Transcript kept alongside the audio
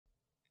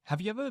Have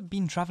you ever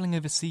been travelling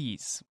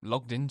overseas,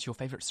 logged into your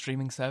favourite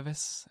streaming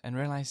service, and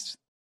realised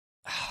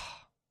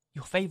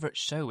your favourite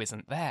show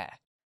isn't there?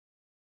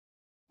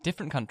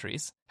 Different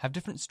countries have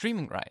different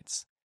streaming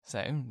rights,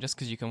 so just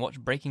because you can watch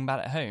Breaking Bad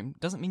at home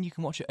doesn't mean you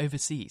can watch it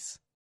overseas.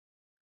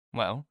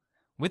 Well,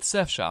 with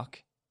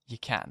Surfshark, you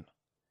can.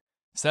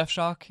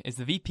 Surfshark is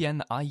the VPN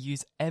that I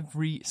use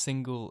every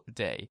single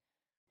day.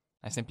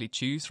 I simply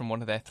choose from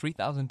one of their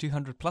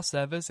 3,200 plus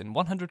servers in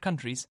 100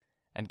 countries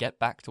and get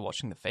back to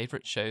watching the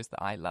favourite shows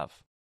that I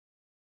love.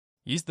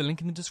 Use the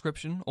link in the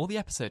description or the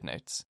episode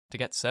notes to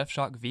get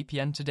Surfshark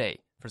VPN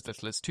today for as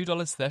little as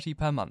 $2.30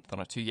 per month on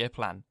a 2-year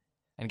plan,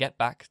 and get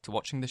back to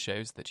watching the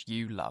shows that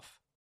you love.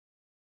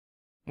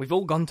 We've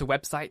all gone to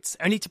websites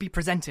only to be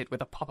presented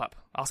with a pop-up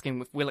asking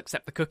if we'll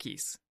accept the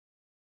cookies.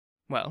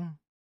 Well,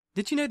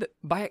 did you know that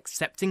by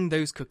accepting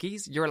those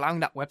cookies, you're allowing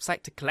that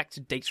website to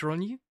collect data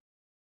on you?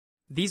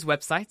 These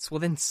websites will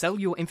then sell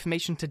your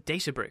information to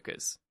data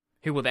brokers,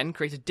 who will then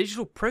create a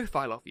digital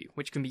profile of you,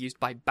 which can be used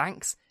by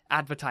banks,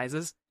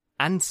 advertisers,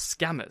 and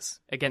scammers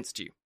against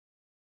you.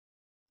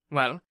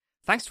 Well,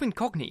 thanks to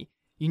Incogni,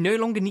 you no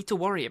longer need to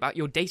worry about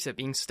your data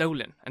being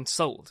stolen and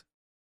sold.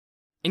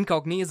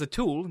 Incogni is a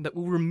tool that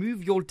will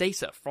remove your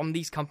data from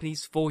these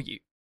companies for you.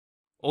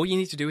 All you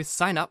need to do is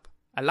sign up,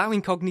 allow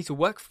Incogni to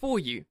work for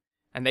you,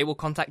 and they will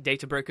contact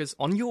data brokers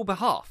on your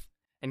behalf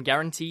and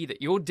guarantee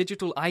that your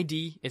digital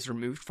ID is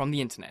removed from the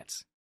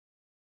internet.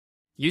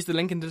 Use the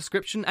link in the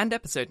description and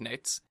episode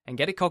notes and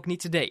get Incogni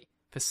today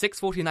for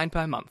 $6.49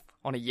 per month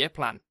on a year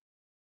plan,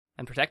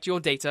 and protect your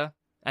data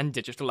and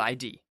digital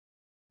ID.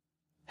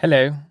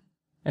 Hello,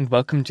 and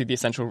welcome to The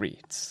Essential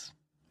Reads.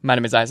 My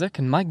name is Isaac,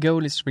 and my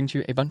goal is to bring to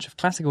you a bunch of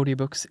classic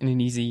audiobooks in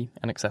an easy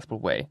and accessible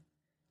way.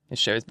 This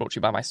show is brought to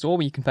you by my store,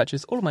 where you can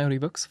purchase all of my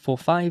audiobooks for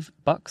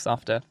 $5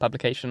 after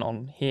publication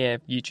on here,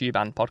 YouTube,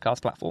 and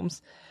podcast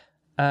platforms.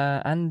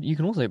 And you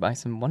can also buy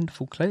some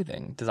wonderful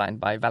clothing designed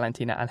by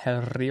Valentina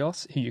Angel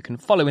Rios, who you can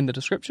follow in the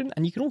description,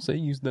 and you can also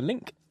use the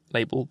link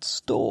labelled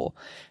store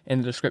in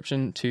the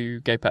description to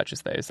go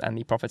purchase those, and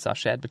the profits are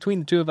shared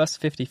between the two of us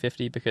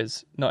 50-50,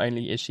 because not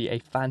only is she a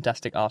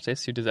fantastic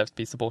artist who deserves to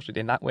be supported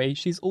in that way,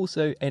 she's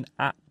also an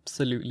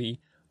absolutely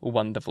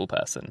wonderful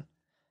person.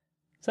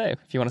 So,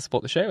 if you want to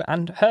support the show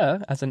and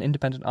her as an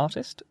independent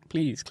artist,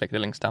 please click the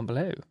links down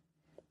below.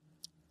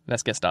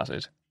 Let's get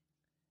started.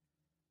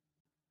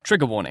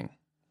 Trigger warning.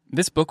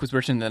 This book was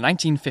written in the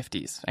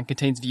 1950s and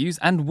contains views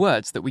and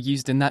words that were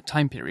used in that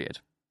time period.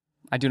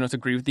 I do not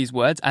agree with these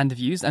words and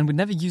views and would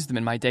never use them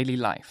in my daily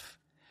life.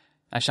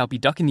 I shall be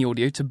ducking the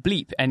audio to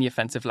bleep any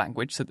offensive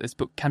language so that this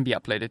book can be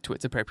uploaded to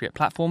its appropriate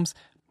platforms,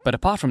 but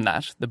apart from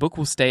that, the book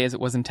will stay as it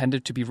was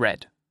intended to be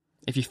read.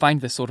 If you find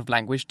this sort of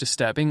language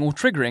disturbing or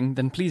triggering,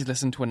 then please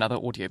listen to another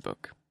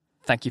audiobook.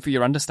 Thank you for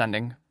your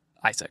understanding.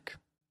 Isaac.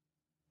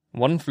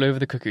 One Flew Over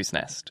the Cuckoo's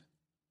Nest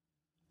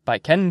by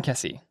Ken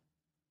Kesey.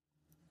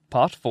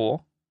 Part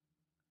 4.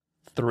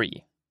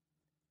 3.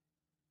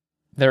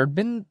 There had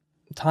been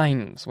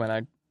times when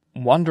I'd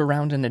wander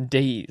around in a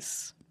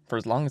daze for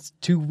as long as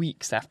 2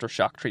 weeks after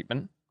shock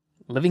treatment,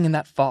 living in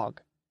that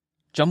fog,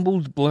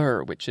 jumbled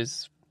blur which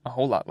is a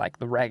whole lot like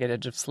the ragged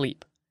edge of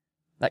sleep,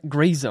 that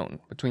grey zone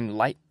between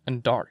light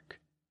and dark,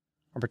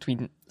 or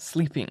between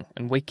sleeping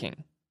and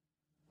waking,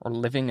 or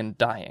living and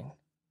dying,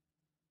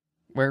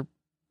 where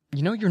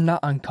you know you're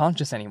not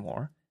unconscious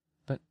anymore,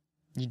 but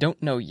you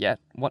don't know yet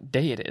what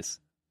day it is,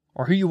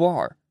 or who you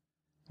are,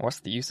 or what's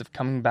the use of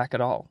coming back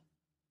at all.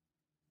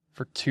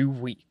 For 2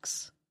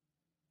 weeks.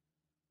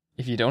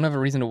 If you don't have a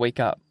reason to wake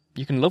up,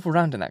 you can loaf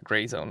around in that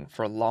grey zone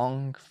for a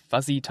long,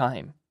 fuzzy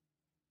time.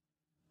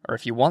 Or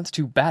if you want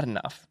to bad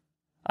enough,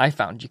 I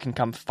found you can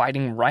come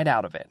fighting right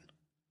out of it.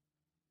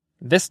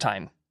 This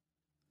time,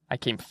 I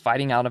came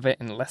fighting out of it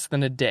in less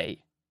than a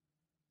day.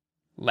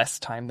 Less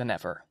time than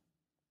ever.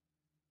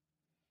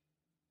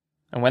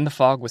 And when the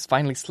fog was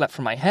finally swept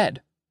from my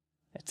head,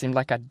 it seemed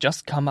like I'd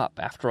just come up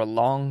after a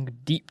long,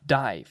 deep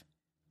dive,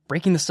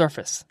 breaking the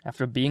surface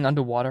after being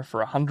underwater for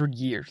 100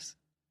 years.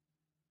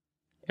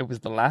 It was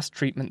the last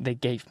treatment they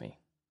gave me.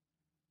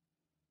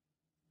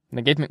 And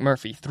they gave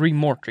McMurphy 3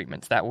 more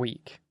treatments that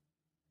week.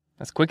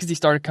 As quick as he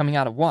started coming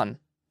out of one,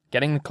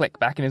 getting the click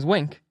back in his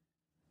wink,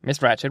 Miss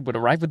Ratched would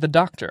arrive with the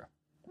doctor,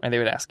 and they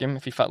would ask him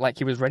if he felt like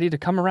he was ready to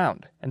come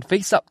around and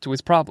face up to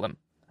his problem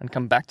and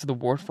come back to the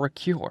ward for a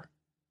cure.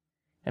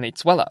 And he'd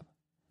swell up,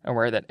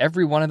 aware that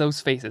every one of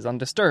those faces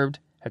undisturbed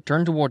had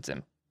turned towards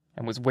him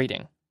and was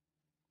waiting.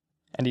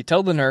 And he'd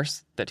tell the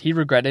nurse that he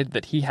regretted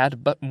that he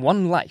had but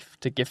one life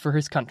to give for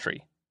his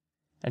country,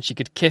 and she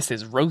could kiss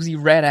his rosy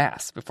red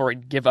ass before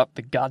he'd give up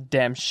the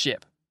goddamn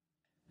ship.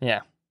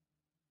 Yeah.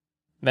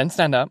 Then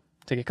stand up,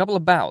 take a couple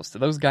of bows to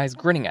those guys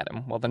grinning at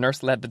him while the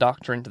nurse led the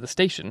doctor into the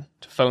station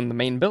to phone the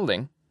main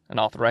building and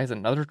authorize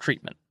another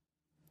treatment.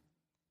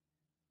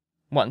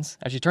 Once,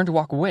 as she turned to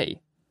walk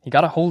away, he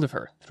got a hold of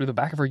her through the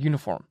back of her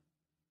uniform,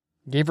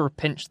 gave her a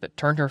pinch that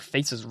turned her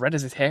face as red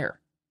as his hair.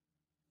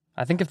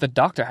 I think if the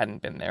doctor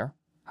hadn't been there,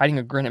 hiding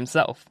a grin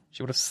himself,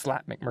 she would have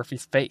slapped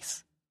McMurphy's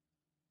face.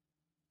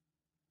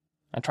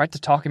 I tried to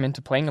talk him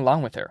into playing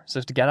along with her so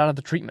as to get out of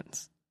the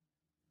treatments.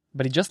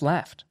 But he just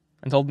laughed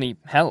and told me,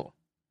 hell,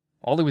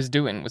 all he was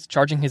doing was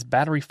charging his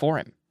battery for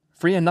him,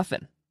 free or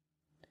nothing.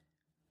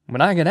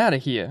 When I get out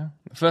of here,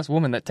 the first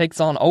woman that takes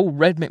on old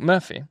Red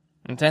McMurphy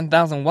and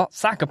 10,000-watt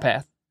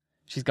psychopath,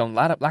 she's gonna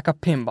light up like a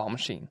pinball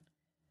machine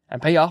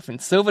and pay off in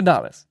silver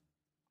dollars.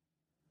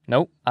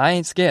 Nope, I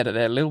ain't scared of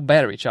that little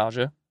battery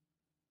charger.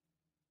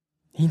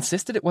 He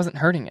insisted it wasn't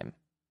hurting him.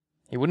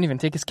 He wouldn't even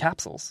take his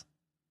capsules.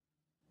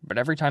 But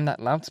every time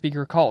that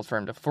loudspeaker called for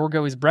him to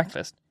forego his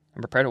breakfast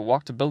and prepare to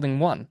walk to Building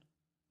 1,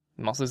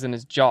 the muscles in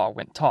his jaw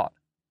went taut,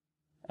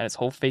 and his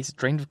whole face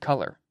drained of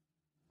color,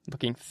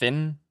 looking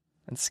thin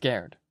and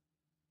scared.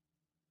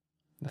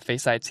 The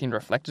face I had seen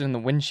reflected in the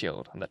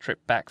windshield on that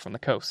trip back from the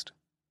coast.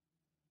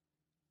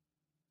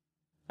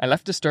 I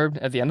left disturbed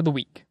at the end of the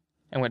week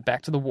and went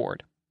back to the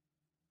ward.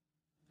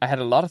 I had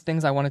a lot of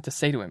things I wanted to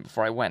say to him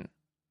before I went,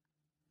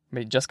 but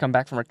he'd just come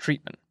back from a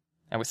treatment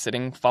and was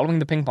sitting following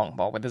the ping-pong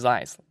ball with his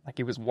eyes like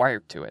he was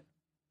wired to it.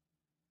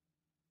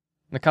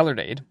 The colored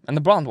aide and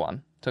the blonde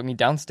one took me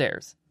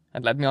downstairs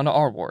and led me onto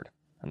our ward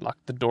and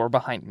locked the door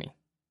behind me.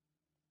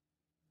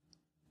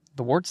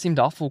 The ward seemed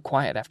awful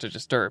quiet after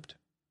disturbed.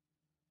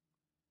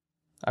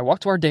 I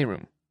walked to our day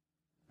room,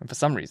 and for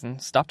some reason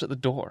stopped at the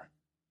door.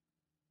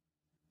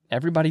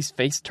 Everybody's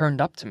face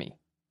turned up to me,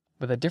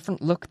 with a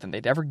different look than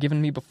they'd ever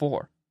given me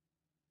before.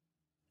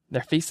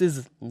 Their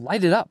faces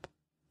lighted up,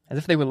 as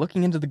if they were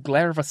looking into the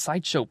glare of a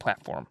sideshow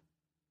platform.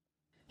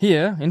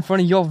 Here, in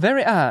front of your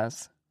very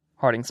eyes,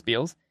 Harding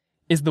spiels,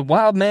 is the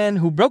wild man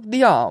who broke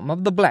the arm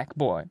of the black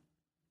boy.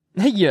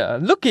 Hey,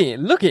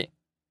 looky!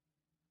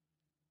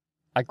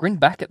 I grinned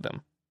back at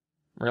them,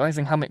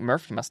 realizing how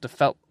McMurphy must have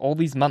felt all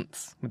these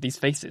months with these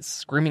faces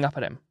screaming up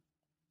at him.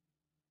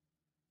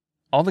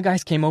 All the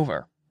guys came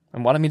over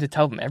and wanted me to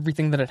tell them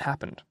everything that had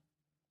happened.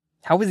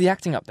 How was he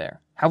acting up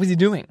there? How was he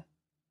doing?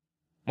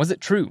 Was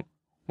it true,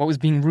 what was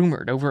being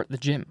rumored over at the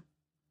gym?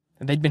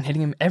 That they'd been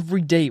hitting him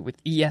every day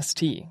with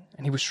EST,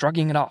 and he was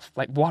shrugging it off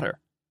like water,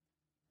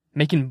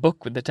 making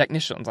book with the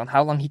technicians on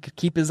how long he could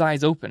keep his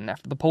eyes open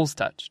after the poles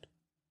touched.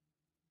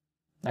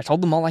 I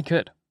told them all I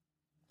could,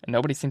 and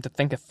nobody seemed to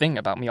think a thing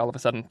about me all of a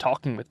sudden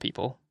talking with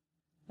people.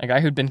 A guy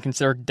who'd been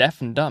considered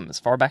deaf and dumb as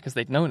far back as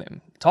they'd known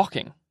him,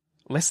 talking,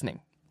 listening,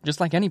 just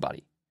like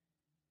anybody.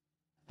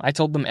 I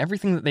told them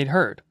everything that they'd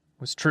heard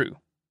was true,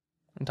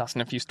 and tossed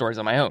in a few stories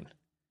of my own.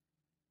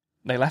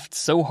 They laughed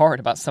so hard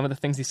about some of the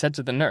things he said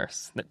to the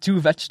nurse that 2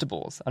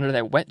 vegetables under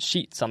their wet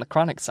sheets on the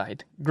chronic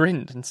side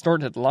grinned and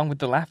snorted along with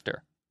the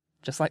laughter,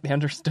 just like they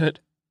understood.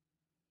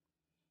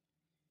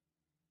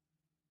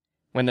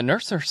 When the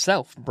nurse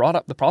herself brought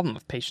up the problem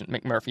of patient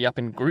McMurphy up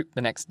in group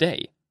the next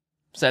day,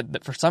 said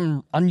that for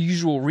some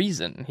unusual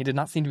reason he did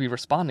not seem to be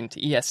responding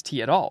to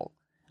EST at all,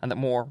 and that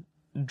more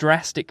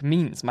drastic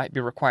means might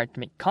be required to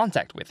make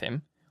contact with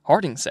him,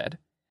 Harding said,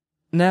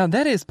 "Now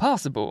that is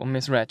possible,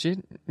 Miss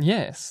Ratched,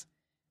 yes.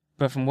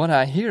 But from what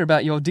I hear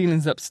about your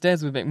dealings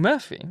upstairs with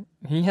McMurphy,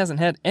 he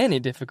hasn't had any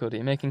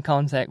difficulty making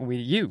contact with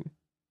you."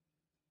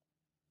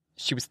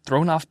 She was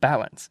thrown off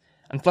balance,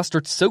 and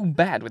flustered so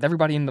bad with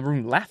everybody in the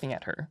room laughing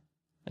at her,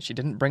 that she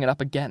didn't bring it up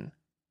again.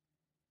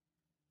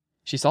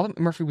 She saw that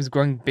McMurphy was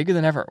growing bigger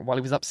than ever while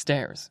he was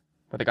upstairs,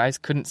 where the guys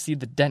couldn't see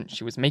the dent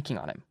she was making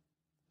on him,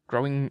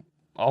 growing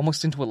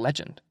almost into a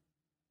legend.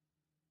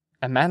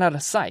 A man out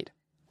of sight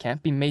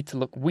can't be made to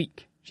look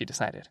weak, she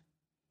decided,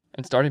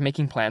 and started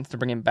making plans to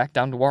bring him back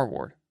down to our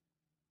ward.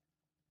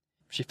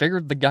 She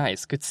figured the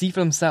guys could see for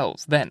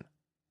themselves, then,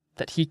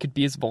 that he could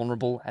be as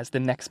vulnerable as the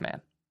next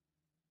man.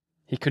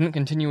 He couldn't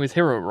continue his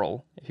hero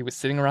role if he was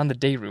sitting around the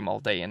day room all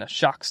day in a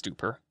shock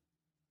stupor.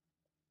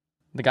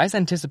 The guys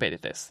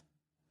anticipated this,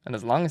 and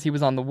as long as he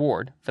was on the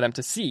ward for them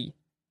to see,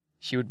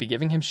 she would be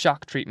giving him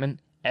shock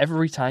treatment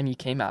every time he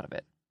came out of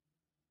it.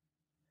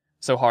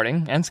 So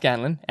Harding and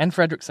Scanlon and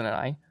Fredrickson and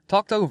I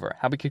talked over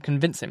how we could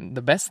convince him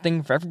the best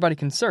thing for everybody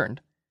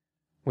concerned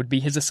would be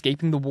his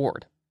escaping the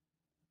ward.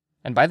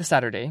 And by the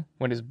Saturday,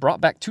 when he was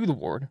brought back to the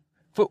ward,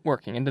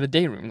 footworking into the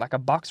day room like a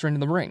boxer into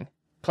the ring,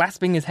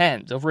 clasping his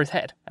hands over his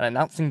head and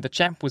announcing the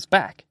champ was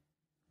back,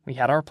 we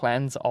had our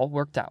plans all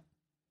worked out.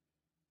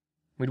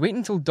 We'd wait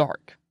until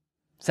dark,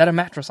 set a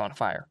mattress on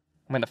fire,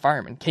 and when the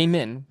firemen came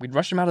in, we'd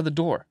rush him out of the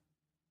door.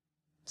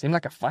 Seemed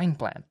like a fine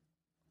plan.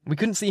 We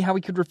couldn't see how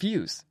we could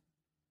refuse.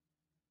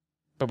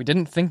 But we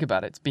didn't think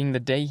about it being the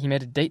day he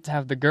made a date to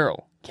have the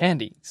girl,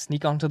 Candy,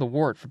 sneak onto the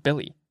ward for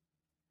Billy.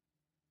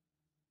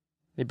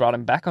 They brought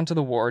him back onto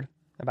the ward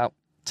about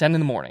 10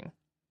 in the morning.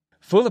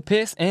 "Full of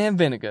piss and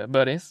vinegar,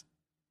 buddies.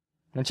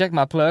 And check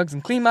my plugs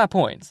and clean my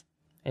points.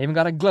 I even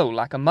got a glow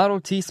like a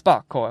Model T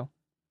spark coil.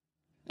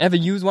 Ever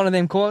use one of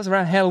them coils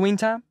around Halloween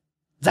time?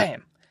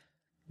 Damn!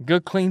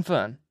 Good clean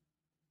fun."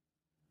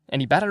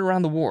 And he batted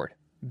around the ward,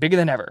 bigger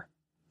than ever.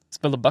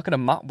 Spilled a bucket of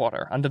mop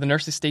water under the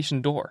nurse's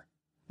station door.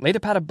 Laid a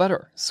pat of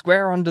butter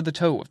square under the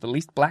toe of the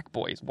least black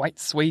boy's white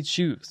suede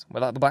shoes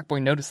without the black boy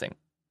noticing.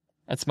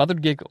 And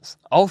smothered giggles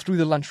all through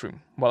the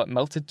lunchroom while it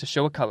melted to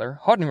show a color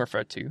Harding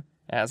referred to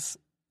as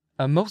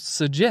a most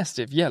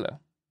suggestive yellow.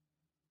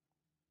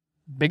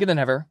 Bigger than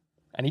ever,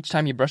 and each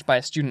time you brushed by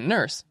a student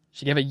nurse,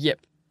 she gave a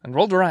yip and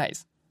rolled her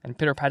eyes and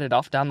pitter-patted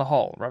off down the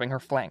hall, rubbing her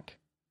flank.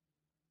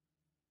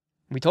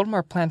 We told him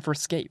our plan for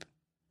escape,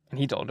 and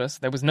he told us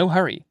there was no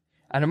hurry,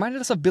 and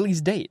reminded us of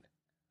Billy's date.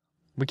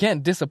 We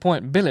can't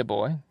disappoint Billy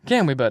boy,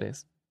 can we,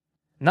 buddies?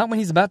 Not when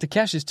he's about to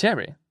cash his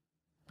cherry.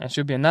 And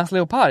should be a nice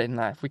little party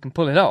tonight if we can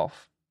pull it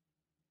off.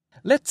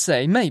 Let's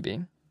say,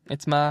 maybe,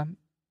 it's my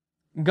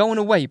going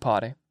away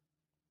party.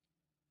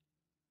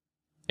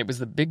 It was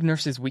the big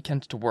nurse's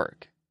weekend to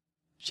work.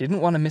 She didn't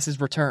want to miss his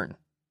return,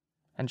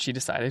 and she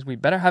decided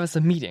we'd better have us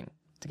a meeting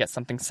to get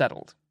something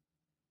settled.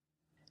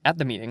 At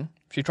the meeting,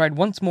 she tried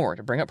once more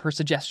to bring up her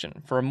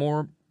suggestion for a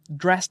more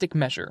drastic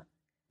measure,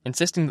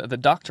 insisting that the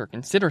doctor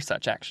consider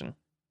such action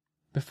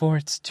before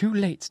it's too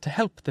late to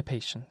help the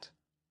patient.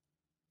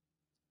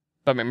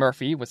 But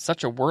McMurphy, with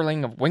such a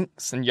whirling of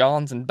winks and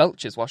yawns and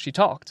belches while she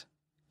talked,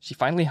 she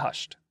finally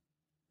hushed.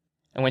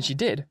 And when she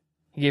did,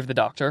 he gave the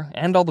doctor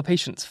and all the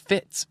patients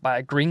fits by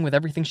agreeing with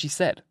everything she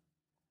said.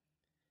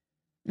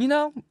 You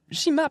know,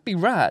 she might be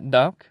right,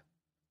 Doc.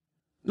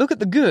 Look at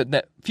the good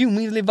that few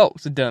measly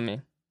volts have done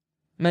me.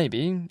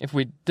 Maybe, if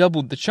we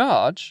doubled the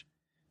charge,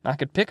 I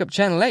could pick up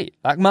Channel 8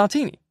 like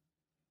Martini.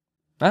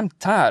 I'm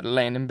tired of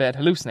laying in bed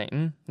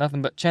hallucinating,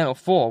 nothing but Channel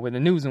 4 with the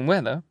news and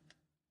weather.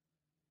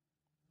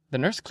 The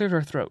nurse cleared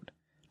her throat,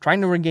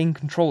 trying to regain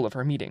control of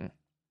her meeting.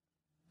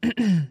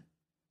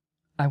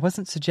 I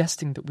wasn't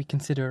suggesting that we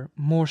consider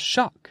more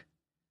shock,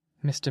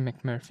 Mr.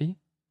 McMurphy.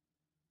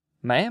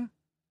 Ma'am?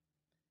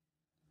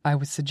 I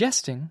was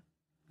suggesting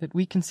that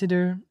we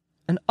consider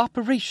an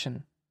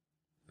operation.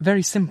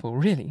 Very simple,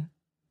 really.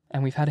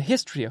 And we've had a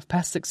history of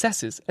past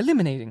successes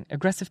eliminating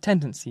aggressive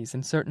tendencies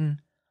in certain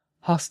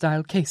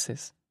hostile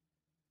cases.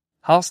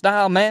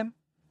 Hostile, ma'am?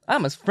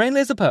 I'm as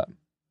friendly as a pup.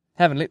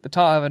 Haven't licked the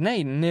tar of an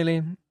aid in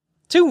nearly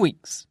 2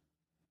 weeks.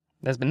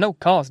 There's been no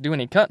cause to do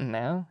any cutting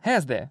now,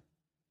 has there?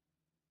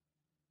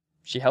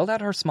 She held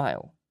out her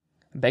smile,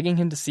 begging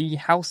him to see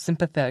how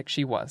sympathetic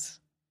she was.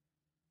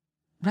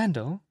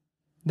 Randall,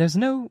 there's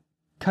no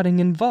cutting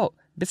involved.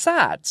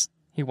 Besides,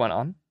 he went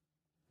on,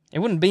 it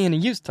wouldn't be any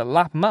use to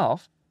lop 'em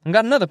off. I've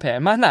got another pair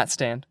in my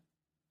nightstand.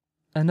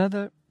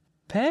 Another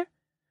pair?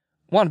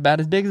 One about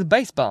as big as a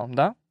baseball,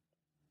 Doc.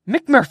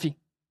 McMurphy!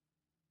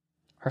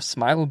 Her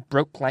smile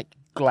broke like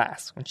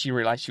glass when she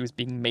realized she was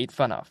being made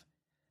fun of.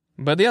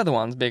 But the other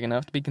one's big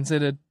enough to be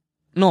considered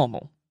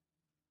normal.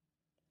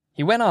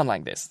 He went on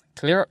like this,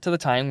 clear up to the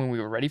time when we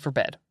were ready for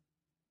bed.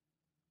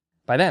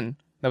 By then,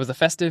 there was a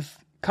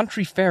festive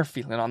country fair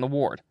feeling on the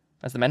ward,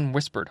 as the men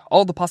whispered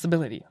all the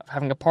possibility of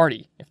having a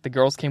party if the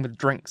girls came with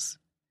drinks.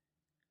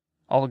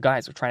 All the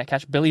guys were trying to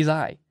catch Billy's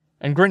eye,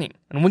 and grinning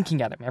and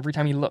winking at him every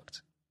time he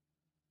looked.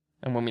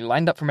 And when we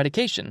lined up for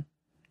medication,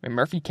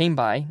 McMurphy came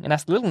by and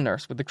asked the little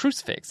nurse with the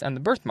crucifix and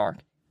the birthmark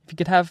if he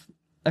could have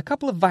a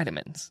couple of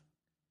vitamins.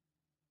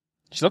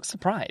 She looked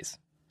surprised,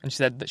 and she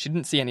said that she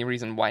didn't see any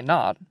reason why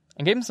not,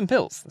 and gave him some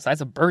pills the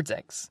size of birds'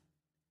 eggs.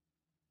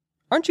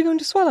 Aren't you going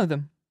to swallow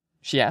them?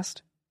 She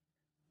asked.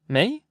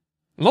 Me?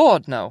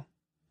 Lord, no.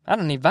 I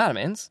don't need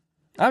vitamins.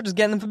 I was just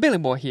getting them for Billy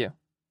Boy here.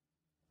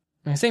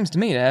 He seems to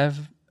me to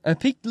have a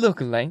peaked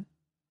look of late.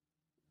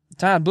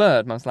 Tired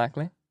blood, most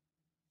likely.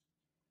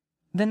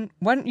 Then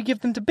why don't you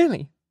give them to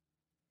Billy?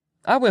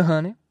 I will,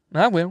 honey,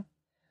 I will.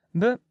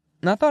 But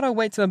I thought I'd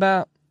wait till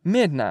about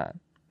midnight,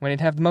 when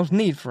he'd have the most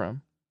need for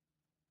 'em.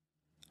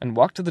 And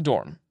walked to the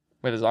dorm,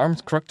 with his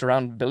arms crooked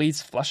around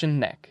Billy's flushing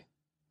neck,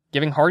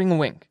 giving Harding a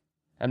wink,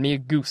 and me a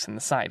goose in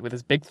the side with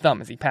his big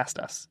thumb as he passed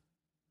us,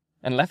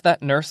 and left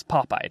that nurse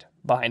pop-eyed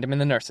behind him in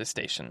the nurse's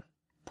station,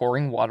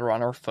 pouring water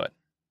on her foot.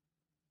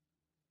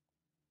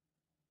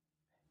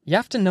 You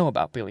have to know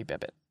about Billy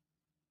Bibbit.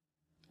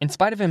 In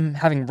spite of him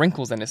having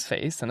wrinkles in his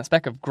face and a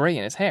speck of gray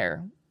in his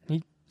hair,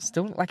 he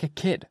still looked like a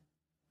kid.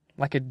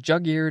 Like a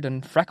jug-eared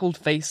and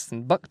freckled-faced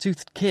and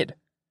buck-toothed kid,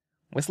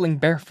 whistling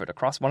barefoot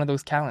across one of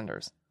those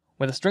calendars,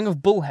 with a string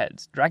of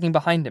bullheads dragging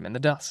behind him in the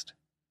dust.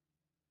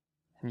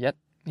 And yet,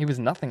 he was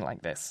nothing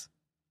like this.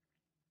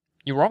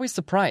 You were always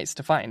surprised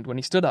to find, when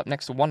he stood up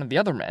next to one of the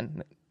other men,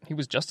 that he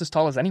was just as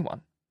tall as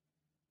anyone.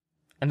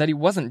 And that he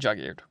wasn't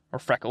jug-eared, or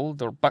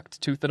freckled, or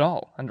bucked-toothed at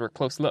all, under a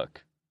close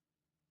look.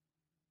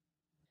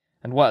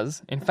 And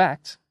was, in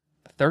fact,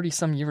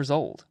 30-some years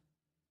old.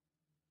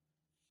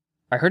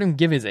 I heard him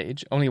give his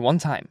age only one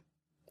time.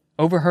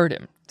 Overheard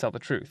him, to tell the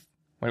truth,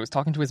 when he was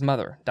talking to his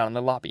mother down in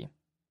the lobby.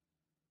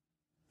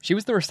 She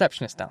was the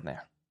receptionist down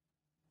there.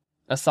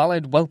 A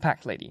solid,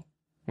 well-packed lady,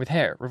 with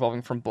hair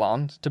revolving from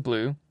blonde to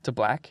blue to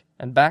black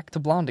and back to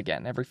blonde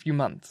again every few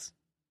months.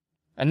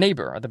 A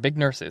neighbor of the big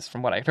nurses,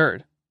 from what I'd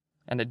heard,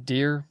 and a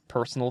dear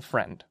personal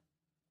friend.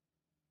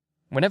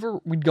 Whenever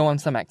we'd go on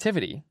some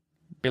activity,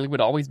 Billy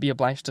would always be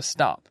obliged to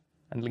stop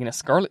and lean a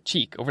scarlet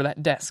cheek over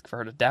that desk for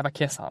her to dab a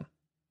kiss on.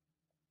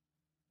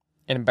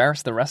 It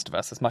embarrassed the rest of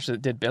us as much as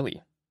it did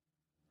Billy,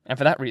 and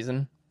for that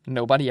reason,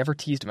 nobody ever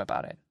teased him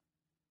about it.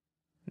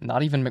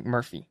 Not even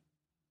McMurphy.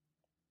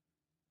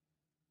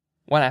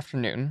 One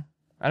afternoon,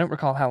 I don't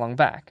recall how long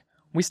back,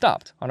 we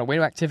stopped on our way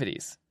to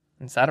activities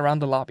and sat around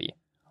the lobby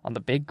on the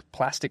big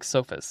plastic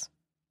sofas,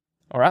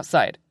 or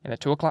outside in a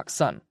 2 o'clock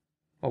sun,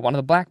 while one of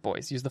the black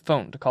boys used the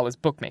phone to call his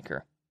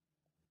bookmaker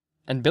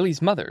and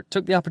Billy's mother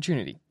took the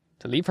opportunity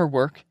to leave her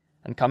work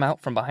and come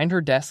out from behind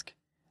her desk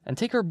and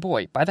take her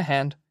boy by the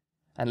hand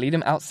and lead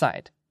him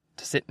outside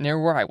to sit near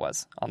where I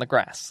was on the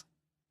grass.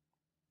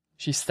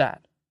 She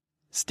sat,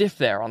 stiff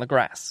there on the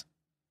grass,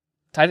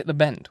 tied at the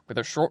bend with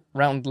her short,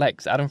 round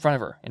legs out in front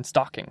of her in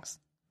stockings,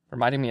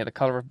 reminding me of the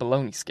color of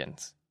bologna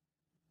skins.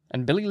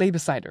 And Billy lay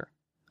beside her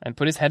and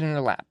put his head in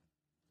her lap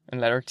and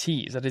let her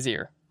tease at his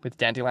ear with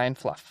dandelion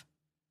fluff.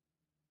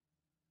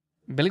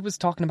 Billy was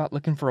talking about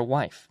looking for a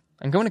wife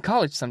and going to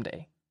college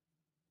someday.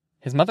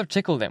 His mother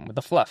tickled him with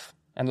the fluff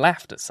and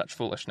laughed at such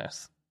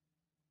foolishness.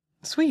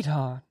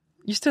 Sweetheart,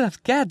 you still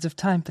have gads of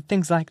time for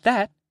things like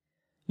that.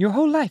 Your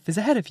whole life is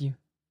ahead of you.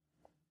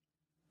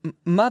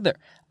 Mother,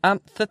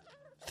 I'm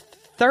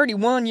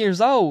 31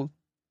 years old.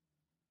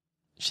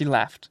 She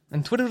laughed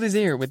and twiddled his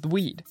ear with the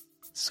weed.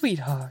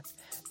 Sweetheart,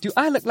 do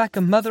I look like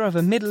a mother of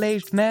a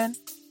middle-aged man?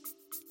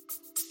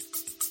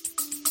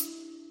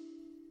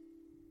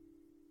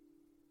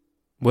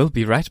 We'll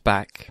be right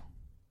back.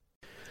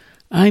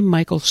 I'm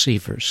Michael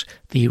Sievers,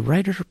 the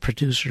writer,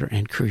 producer,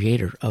 and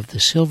creator of The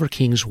Silver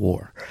King's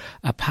War,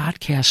 a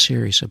podcast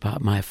series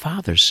about my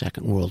father's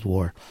Second World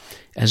War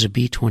as a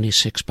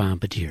B-26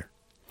 bombardier.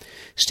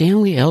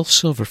 Stanley L.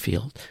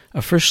 Silverfield,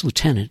 a first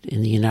lieutenant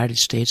in the United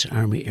States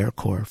Army Air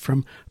Corps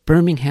from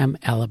Birmingham,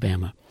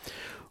 Alabama,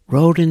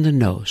 rode in the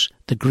nose,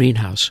 the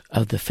greenhouse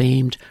of the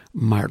famed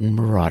Martin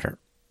Marauder.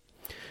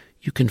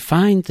 You can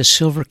find The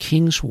Silver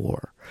King's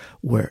War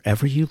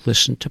wherever you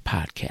listen to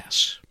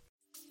podcasts.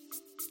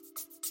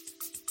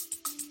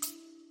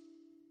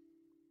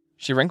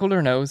 She wrinkled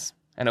her nose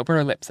and opened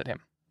her lips at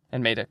him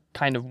and made a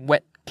kind of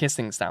wet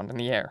kissing sound in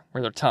the air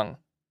with her tongue.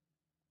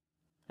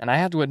 And I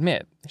had to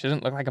admit, she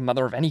didn't look like a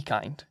mother of any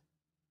kind.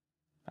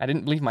 I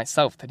didn't believe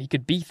myself that he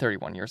could be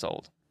 31 years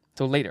old,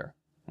 till later,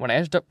 when I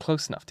edged up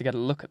close enough to get a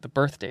look at the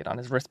birth date on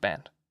his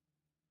wristband.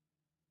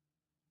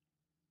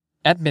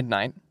 At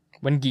midnight,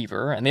 when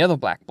Geever and the other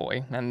black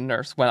boy and the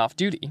nurse went off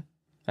duty,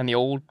 and the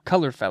old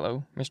colored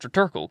fellow, Mr.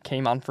 Turkle,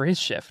 came on for his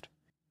shift,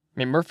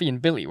 Murphy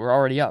and Billy were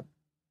already up,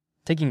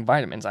 taking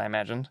vitamins, I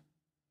imagined.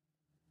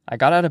 I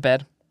got out of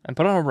bed and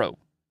put on a robe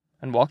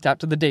and walked out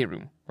to the day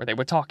room where they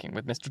were talking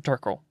with Mr.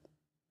 Turkle.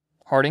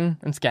 Harding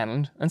and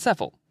Scanlon and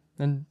Seffel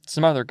and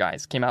some other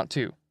guys came out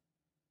too.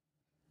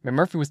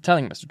 Murphy was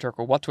telling Mr.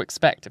 Turkle what to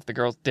expect if the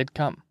girls did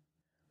come.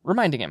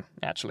 Reminding him,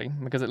 actually,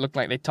 because it looked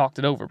like they talked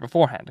it over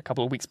beforehand a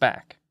couple of weeks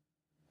back.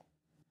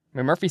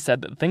 Murphy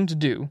said that the thing to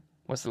do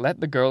was to let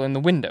the girl in the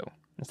window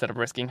instead of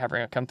risking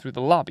having her come through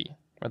the lobby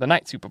where the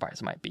night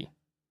supervisor might be,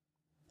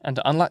 and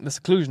to unlock the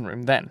seclusion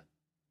room then.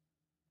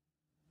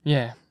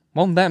 Yeah,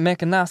 won't that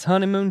make a nice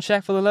honeymoon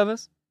shack for the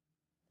lovers?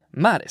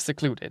 Mighty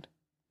secluded.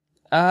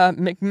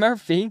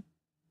 McMurphy,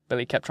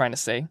 Billy kept trying to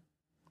say.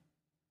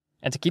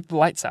 And to keep the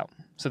lights out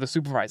so the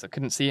supervisor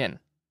couldn't see in.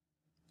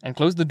 And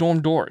close the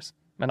dorm doors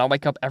and not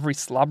wake up every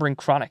slobbering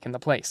chronic in the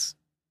place.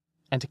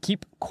 And to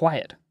keep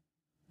quiet.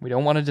 We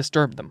don't want to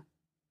disturb them.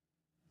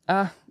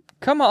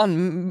 Come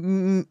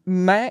on,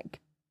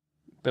 Mac,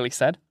 Billy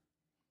said.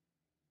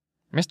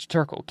 Mr.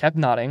 Turkle kept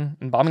nodding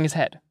and bobbing his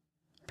head,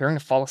 appearing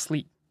to fall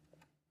asleep.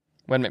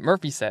 When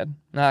McMurphy said,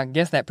 I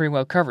guess that pretty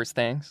well covers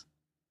things,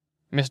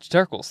 Mr.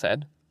 Turkle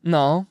said,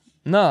 No,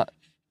 not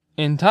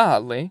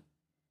entirely,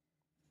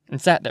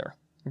 and sat there,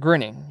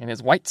 grinning in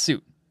his white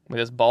suit with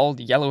his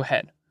bald yellow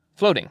head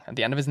floating at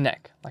the end of his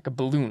neck like a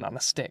balloon on a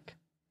stick.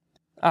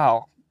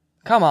 Oh,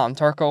 come on,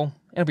 Turkle,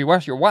 it'll be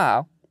worth your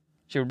while.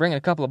 She would bring in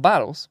a couple of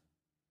bottles.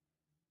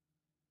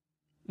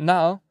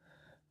 No,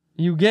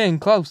 you getting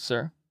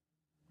closer,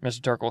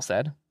 Mr. Turkle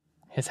said.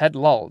 His head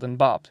lolled and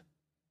bobbed.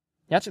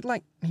 He acted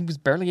like he was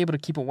barely able to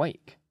keep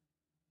awake.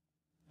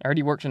 I heard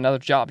he worked another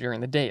job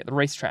during the day at the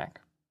racetrack.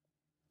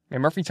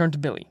 Murphy turned to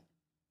Billy.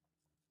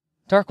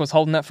 Turkle's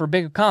holding up for a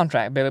bigger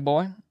contract, Billy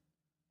boy.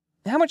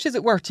 How much is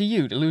it worth to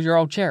you to lose your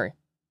old cherry?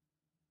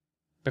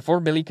 Before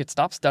Billy could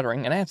stop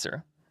stuttering and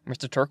answer,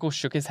 Mr. Turkle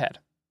shook his head.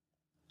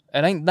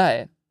 It ain't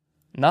that.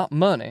 Not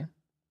money.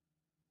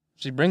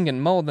 She's bringing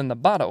more than the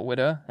bottle with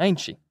her, ain't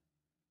she?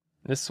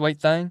 This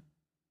sweet thing?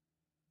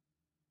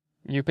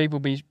 You people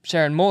be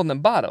sharing more than the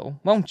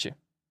bottle, won't you?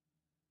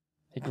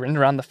 He grinned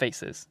around the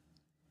faces.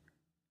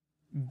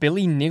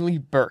 Billy nearly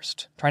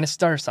burst, trying to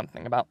stutter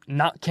something about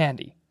not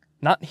candy,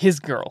 not his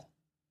girl.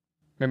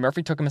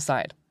 Murphy took him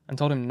aside and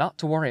told him not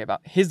to worry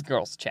about his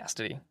girl's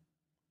chastity.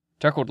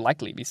 Turk would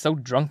likely be so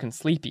drunk and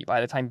sleepy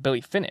by the time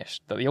Billy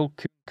finished that the old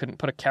coot couldn't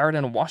put a carrot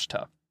in a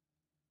washtub.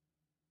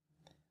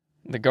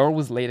 The girl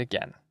was late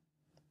again.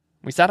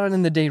 We sat out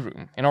in the day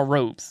room, in our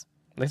robes,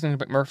 listening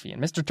to McMurphy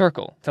and Mr.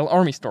 Turkle tell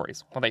army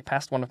stories while they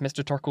passed one of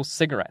Mr. Turkle's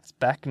cigarettes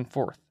back and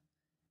forth,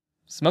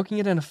 smoking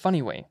it in a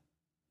funny way,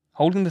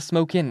 holding the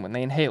smoke in when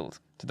they inhaled,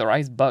 till their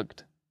eyes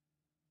bugged.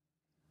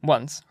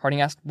 Once,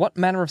 Harding asked what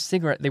manner of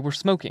cigarette they were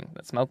smoking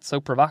that smelled so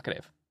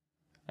provocative,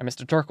 and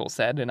Mr. Turkle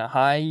said in a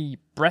high,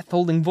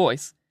 breath-holding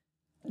voice,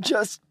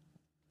 Just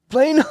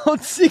plain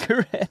old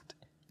cigarette.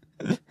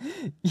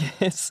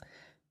 Yes.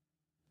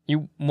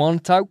 You want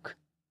to talk?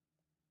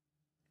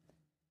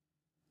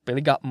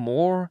 Billy got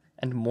more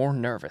and more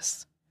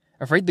nervous,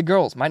 afraid the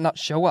girls might not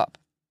show up.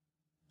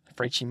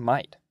 Afraid she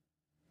might.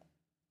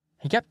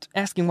 He kept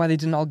asking why they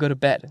didn't all go to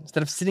bed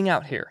instead of sitting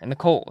out here in the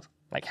cold,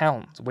 like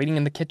hounds waiting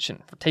in the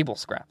kitchen for table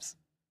scraps.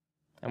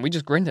 And we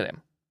just grinned at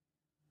him.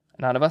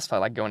 None of us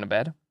felt like going to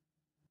bed.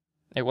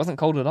 It wasn't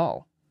cold at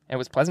all. It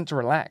was pleasant to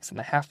relax in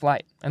the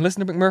half-light and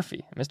listen to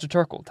McMurphy and Mr.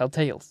 Turkle tell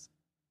tales.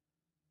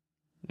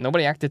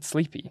 Nobody acted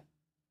sleepy,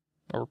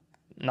 or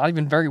not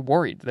even very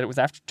worried that it was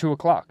after 2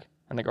 o'clock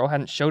and the girl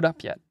hadn't showed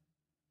up yet.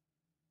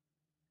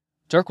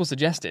 Turkle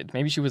suggested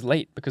maybe she was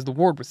late because the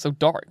ward was so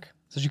dark,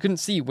 so she couldn't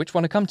see which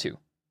one to come to.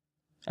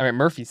 And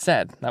McMurphy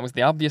said that was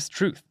the obvious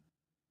truth.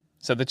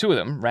 So the two of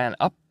them ran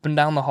up and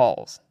down the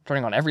halls,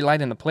 turning on every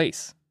light in the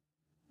place.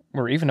 We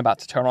were even about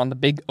to turn on the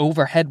big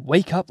overhead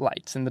wake-up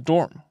lights in the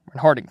dorm,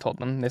 when Harding told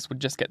them this would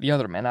just get the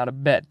other men out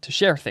of bed to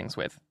share things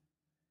with.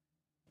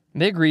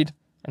 They agreed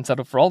and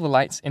settled for all the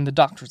lights in the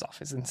doctor's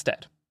office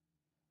instead.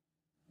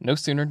 No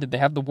sooner did they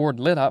have the ward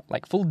lit up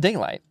like full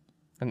daylight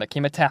than there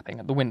came a tapping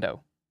at the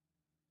window.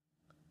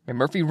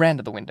 McMurphy ran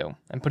to the window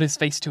and put his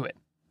face to it,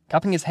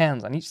 cupping his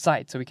hands on each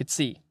side so he could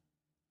see.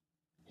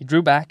 He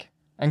drew back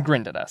and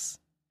grinned at us.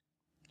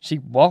 "She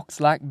walks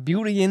like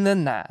beauty in the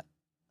night,"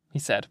 he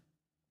said.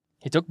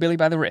 He took Billy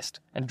by the wrist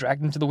and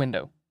dragged him to the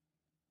window.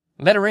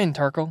 "Let her in,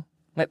 Turkle.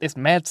 Let this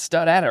mad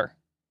stud at her."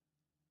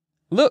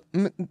 "Look,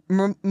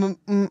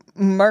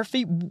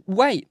 Murphy,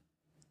 wait!"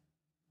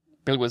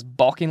 Billy was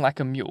balking like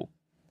a mule.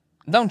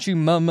 "Don't you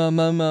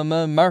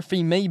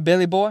Murphy me,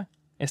 Billy boy.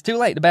 It's too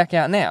late to back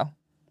out now.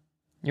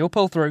 You'll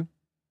pull through.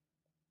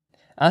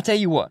 I'll tell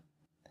you what.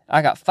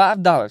 I got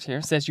 $5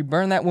 here, says you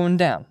burn that woman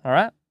down, all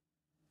right?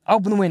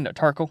 Open the window,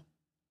 Turkle."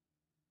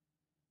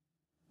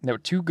 There were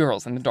 2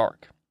 girls in the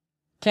dark.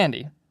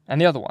 Candy,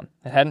 and the other one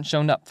that hadn't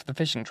shown up for the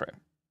fishing trip.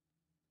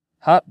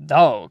 "Hot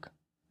dog,"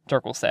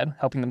 Turkle said,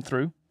 helping them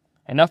through.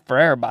 "Enough for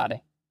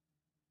everybody."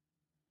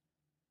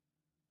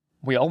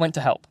 We all went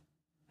to help.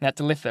 They had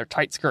to lift their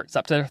tight skirts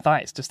up to their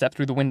thighs to step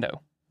through the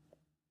window.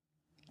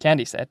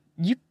 Candy said,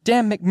 "You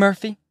damn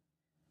McMurphy,"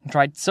 and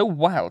tried so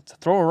wild to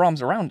throw her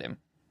arms around him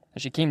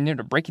that she came near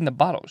to breaking the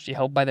bottle she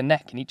held by the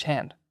neck in each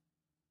hand.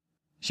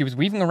 She was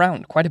weaving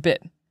around quite a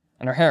bit,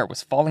 and her hair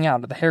was falling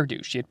out of the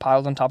hairdo she had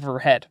piled on top of her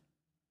head.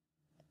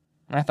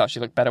 I thought she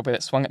looked better with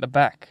it swung at the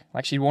back,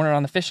 like she'd worn it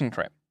on the fishing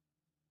trip.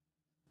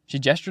 She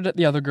gestured at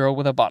the other girl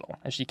with a bottle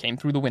as she came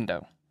through the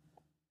window.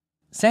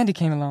 "Sandy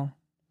came along.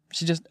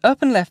 She just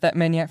up and left that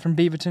maniac from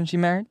Beaverton she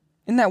married.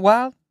 Isn't that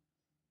wild?"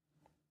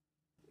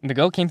 The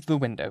girl came through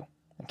the window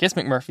and kissed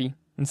McMurphy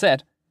and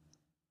said,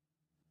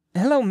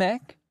 "Hello,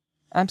 Mac.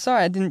 I'm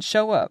sorry I didn't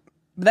show up,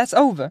 but that's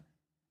over.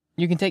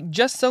 You can take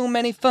just so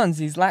many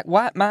funsies like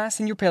white mice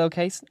in your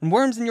pillowcase and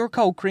worms in your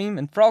cold cream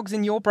and frogs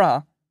in your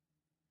bra."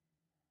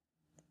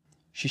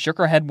 She shook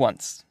her head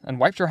once and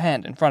wiped her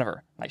hand in front of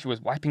her like she was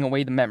wiping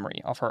away the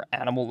memory of her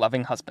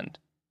animal-loving husband.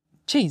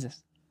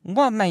 "Jesus,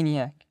 what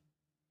maniac."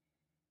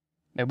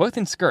 They were both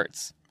in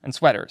skirts and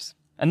sweaters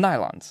and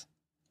nylons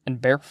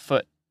and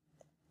barefoot,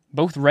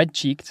 both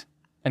red-cheeked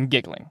and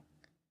giggling.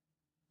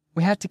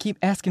 "We had to keep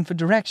asking for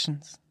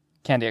directions,"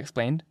 Candy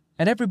explained,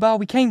 "at every bar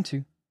we came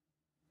to."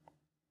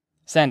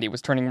 Sandy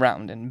was turning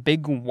round in a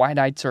big,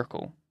 wide-eyed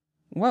circle.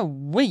 "Whoa,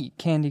 wait,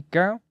 Candy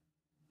girl.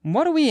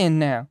 What are we in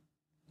now?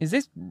 Is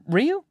this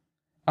real?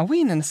 Are we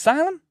in an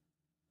asylum?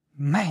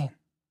 Man."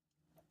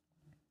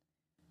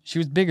 She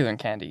was bigger than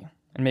Candy,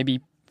 and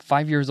maybe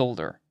 5 years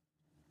older,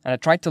 and I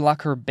tried to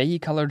lock her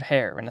bay-colored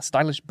hair in a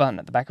stylish bun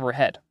at the back of her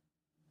head,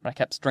 but I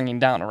kept stringing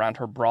down around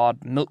her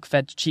broad,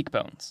 milk-fed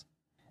cheekbones,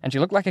 and she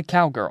looked like a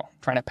cowgirl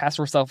trying to pass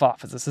herself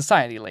off as a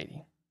society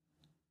lady.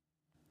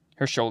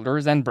 Her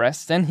shoulders and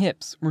breasts and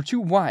hips were too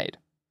wide,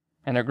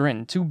 and her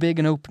grin too big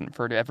and open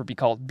for her to ever be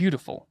called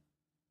beautiful.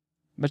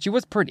 But she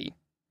was pretty,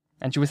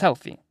 and she was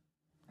healthy,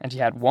 and she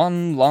had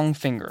one long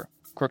finger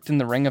crooked in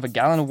the ring of a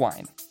gallon of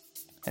wine,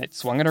 and it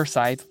swung at her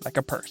side like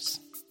a purse.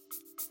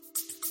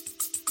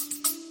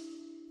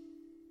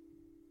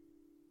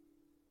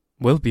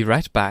 We'll be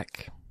right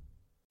back.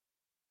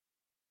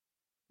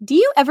 Do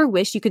you ever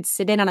wish you could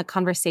sit in on a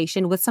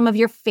conversation with some of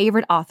your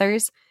favorite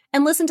authors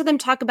and listen to them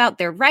talk about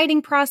their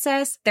writing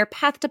process, their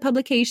path to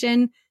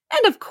publication,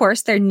 and of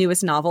course, their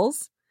newest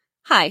novels?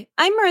 Hi,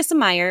 I'm Marissa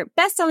Meyer,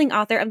 best-selling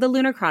author of The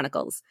Lunar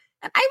Chronicles,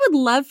 and I would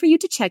love for you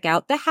to check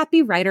out the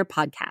Happy Writer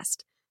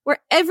podcast, where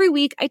every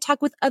week I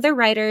talk with other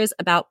writers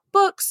about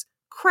books,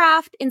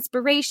 craft,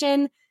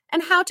 inspiration,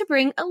 and how to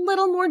bring a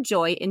little more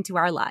joy into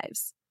our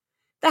lives.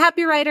 The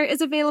Happy Writer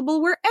is available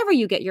wherever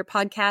you get your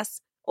podcasts,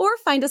 or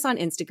find us on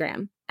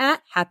Instagram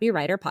at Happy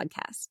Writer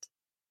Podcast.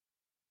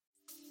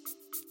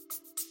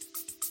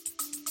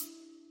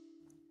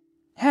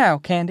 "How,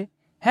 Candy?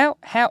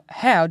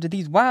 How did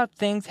these wild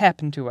things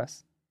happen to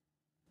us?"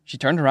 She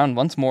turned around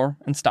once more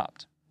and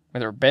stopped,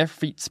 with her bare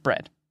feet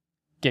spread,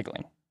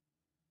 giggling.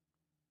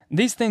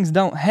 "These things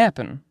don't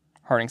happen,"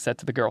 Harding said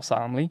to the girl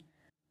solemnly.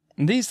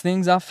 "These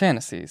things are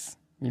fantasies.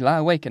 You lie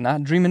awake at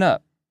night dreaming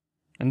up,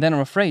 and then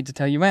are afraid to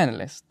tell your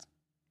analyst.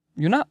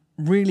 You're not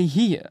really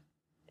here.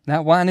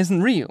 That wine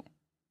isn't real.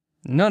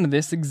 None of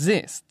this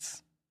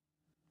exists.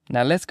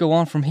 Now let's go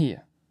on from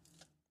here."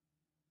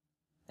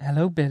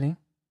 Hello, Billy,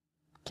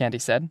 Candy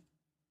said.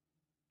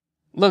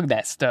 Look at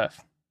that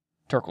stuff,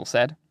 Turkle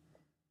said.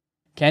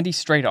 Candy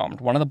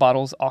straight-armed one of the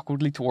bottles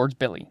awkwardly towards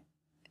Billy.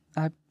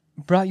 I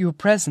brought you a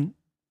present.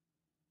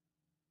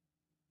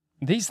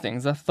 These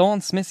things are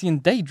Thorn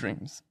Smithian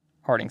daydreams,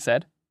 Harding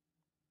said.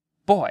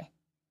 Boy,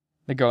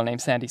 the girl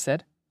named Sandy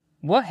said,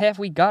 what have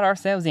we got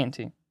ourselves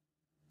into?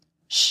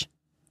 Shh,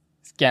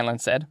 Scanlan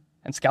said,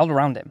 and scowled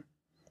around him.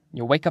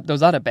 You'll wake up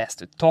those other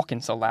bastards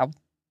talking so loud.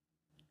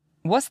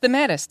 What's the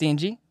matter,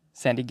 Stingy?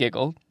 Sandy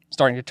giggled,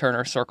 starting to turn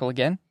her circle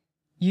again.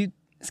 You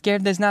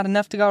scared there's not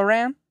enough to go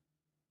around?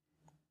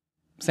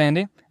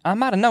 Sandy, I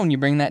might have known you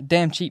bring that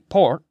damn cheap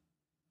port.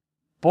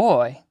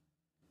 Boy.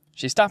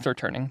 She stopped her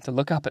turning to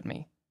look up at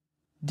me.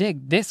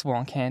 Dig this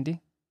one,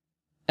 Candy.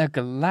 A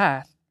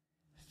Goliath.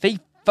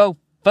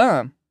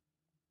 Fee-fo-fum.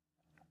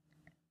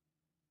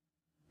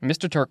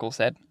 Mr. Turkle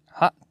said,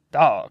 hot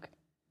dog,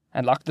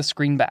 and locked the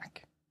screen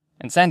back.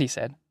 And Sandy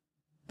said,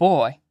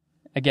 boy,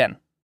 again.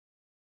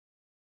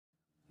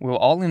 We were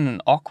all in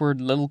an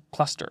awkward little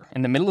cluster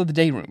in the middle of the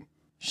day room,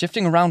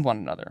 shifting around one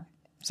another,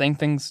 saying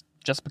things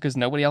just because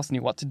nobody else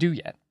knew what to do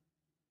yet.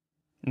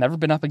 Never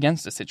been up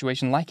against a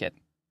situation like it.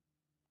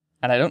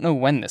 And I don't know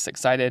when this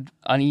excited,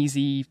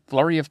 uneasy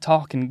flurry of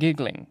talk and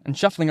giggling and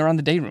shuffling around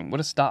the day room would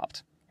have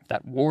stopped if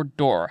that ward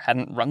door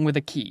hadn't rung with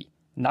a key,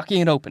 knocking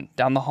it open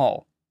down the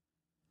hall.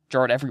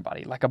 Jarred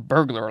everybody like a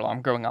burglar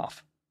alarm going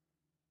off.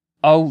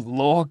 Oh,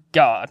 Lord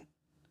God,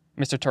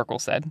 Mr. Turkle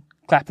said,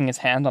 clapping his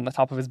hand on the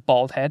top of his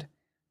bald head.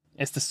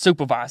 It's the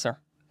supervisor.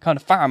 Come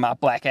to fire my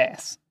black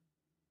ass.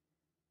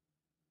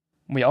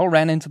 We all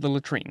ran into the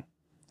latrine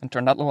and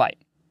turned out the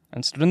light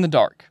and stood in the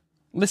dark,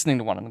 listening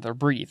to one another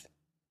breathe.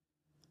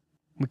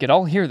 We could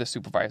all hear the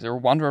supervisor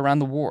wander around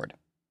the ward,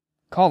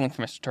 calling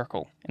for Mr.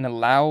 Turkle in a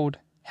loud,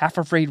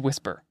 half-afraid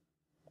whisper.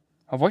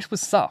 Her voice was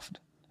soft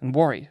and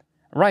worried,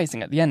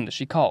 rising at the end as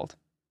she called,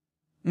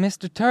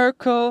 Mr.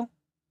 Turkle!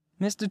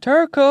 Mr.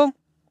 Turkle!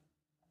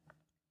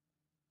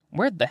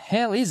 Where the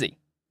hell is he?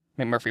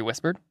 McMurphy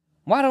whispered.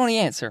 Why don't he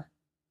answer?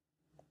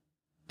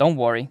 Don't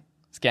worry,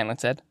 Scanlan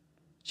said.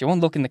 She won't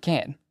look in the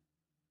can.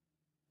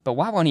 But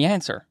why won't he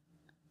answer?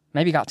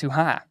 Maybe he got too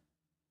high.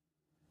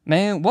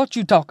 Man, what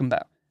you talking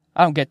about?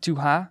 I don't get too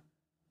high.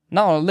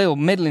 Not a little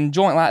middling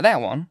joint like that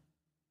one.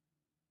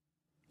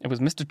 It was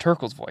Mr.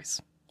 Turkle's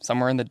voice,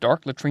 somewhere in the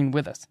dark latrine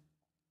with us.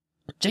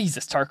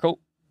 Jesus, Turkle,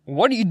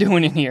 what are you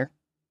doing in here?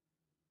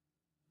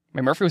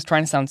 McMurphy was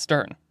trying to sound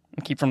stern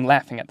and keep from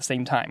laughing at the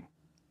same time.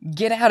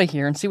 Get out of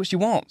here and see what she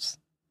wants.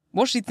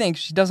 What'll she think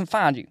if she doesn't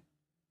find you?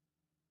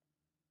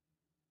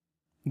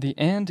 The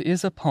end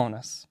is upon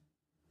us,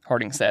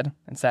 Harding said,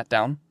 and sat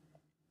down.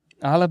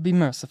 Allah be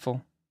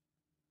merciful.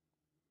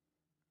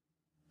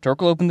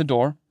 Turkle opened the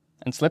door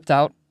and slipped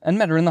out and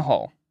met her in the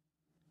hall.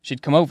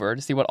 She'd come over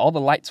to see what all the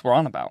lights were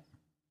on about.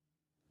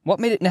 What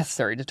made it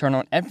necessary to turn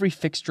on every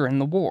fixture in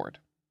the ward?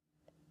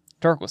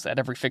 Turkle said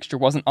every fixture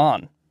wasn't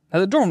on, that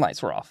the dorm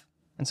lights were off,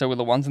 and so were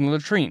the ones in the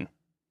latrine.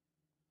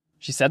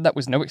 She said that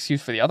was no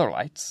excuse for the other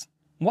lights.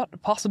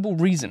 What possible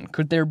reason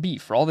could there be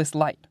for all this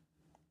light?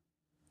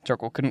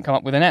 Turkle couldn't come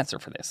up with an answer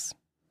for this,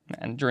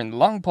 and during the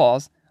long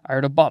pause, I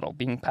heard a bottle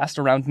being passed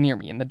around near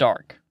me in the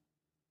dark.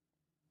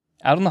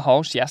 Out in the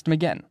hall, she asked him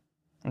again,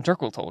 and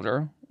Turkle told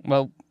her,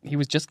 well, he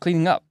was just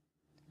cleaning up,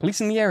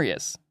 policing the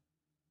areas.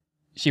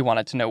 She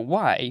wanted to know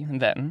why,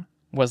 then,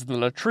 was the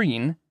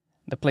latrine,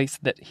 the place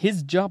that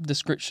his job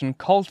description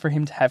called for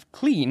him to have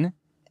clean,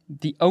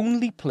 the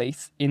only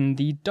place in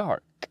the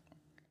dark.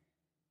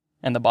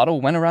 And the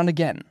bottle went around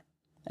again,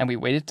 and we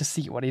waited to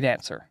see what he'd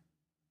answer.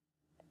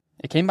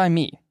 It came by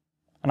me,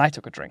 and I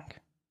took a drink.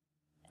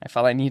 I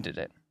felt I needed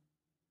it.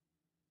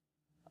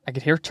 I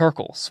could hear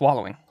Turkle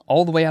swallowing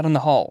all the way out in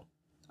the hall,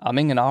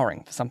 umming and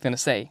ahhing for something to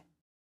say.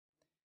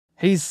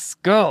 He's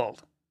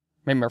sculled,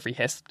 McMurphy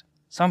hissed.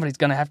 Somebody's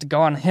gonna have to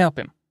go on and help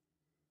him.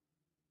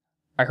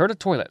 I heard a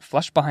toilet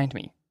flush behind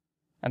me,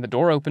 and the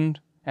door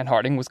opened, and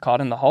Harding was caught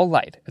in the hall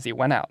light as he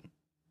went out,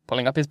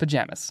 pulling up his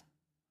pajamas.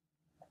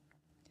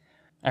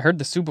 I heard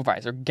the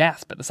supervisor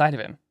gasp at the sight of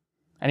him,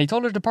 and he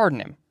told her to pardon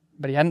him,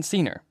 but he hadn't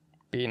seen her,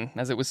 being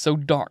as it was so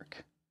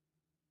dark.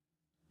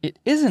 It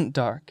isn't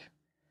dark.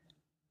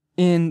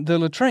 In the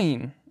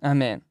latrine, I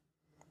meant.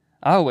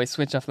 I always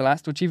switch off the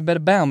lights to achieve better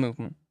bowel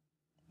movement.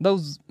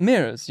 Those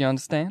mirrors, you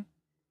understand?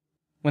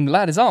 When the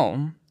light is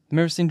on, the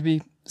mirrors seem to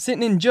be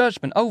sitting in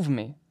judgment over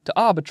me to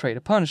arbitrate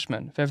a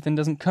punishment if everything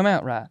doesn't come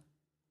out right.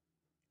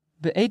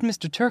 But aide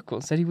Mr.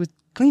 Turkle said he was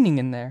cleaning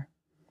in there.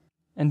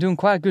 And doing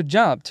quite a good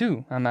job,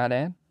 too, I might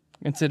add,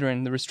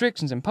 considering the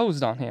restrictions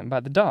imposed on him by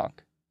the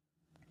doc.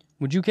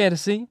 Would you care to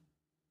see?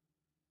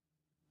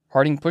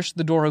 Harding pushed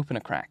the door open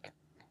a crack,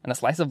 and a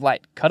slice of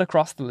light cut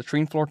across the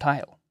latrine floor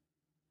tile.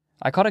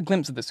 I caught a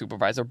glimpse of the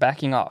supervisor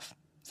backing off,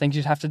 saying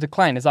she'd have to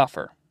decline his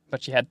offer,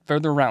 but she had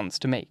further rounds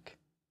to make.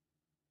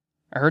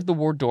 I heard the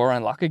ward door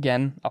unlock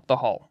again up the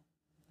hall,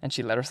 and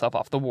she let herself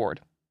off the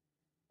ward.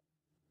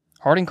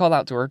 Harding called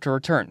out to her to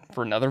return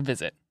for another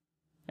visit,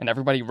 and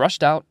everybody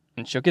rushed out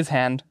and shook his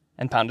hand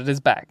and pounded his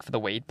back for the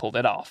way he'd pulled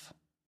it off.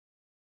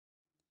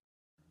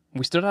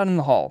 We stood out in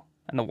the hall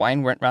and the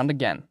wine went round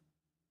again.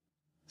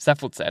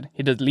 Seffold said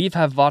he'd leave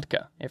have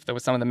vodka if there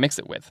was something to mix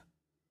it with.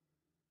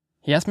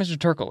 He asked Mr.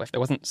 Turkle if there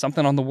wasn't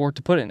something on the ward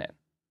to put in it.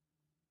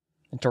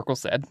 And Turkle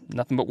said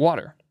nothing but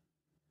water.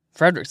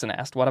 Frederickson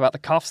asked what about the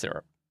cough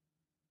syrup.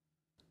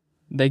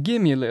 They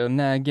give me a little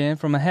now and again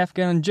from a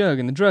half-gallon jug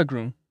in the drug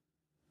room.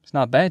 It's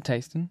not bad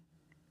tasting.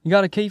 You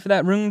got a key for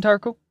that room,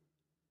 Turkle?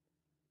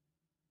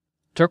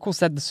 Turkle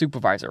said the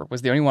supervisor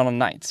was the only one on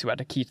nights who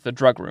had a key to the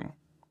drug room,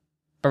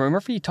 but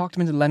McMurphy talked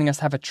him into letting us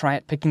have a try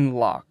at picking the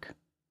lock.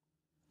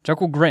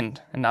 Turkle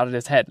grinned and nodded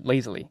his head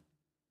lazily.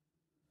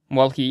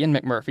 While he and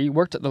McMurphy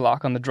worked at the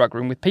lock on the drug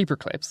room with paper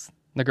clips,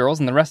 the girls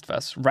and the rest of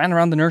us ran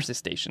around the nurse's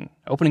station,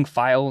 opening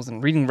files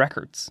and reading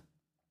records.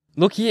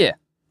 Look here,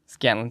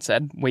 Scanlon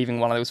said, waving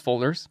one of those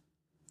folders.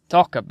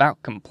 Talk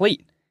about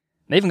complete.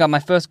 They even got my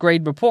first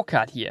grade report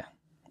card here.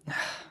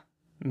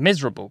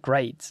 Miserable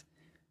grades.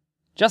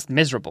 Just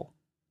miserable.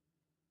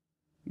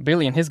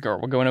 Billy and his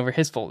girl were going over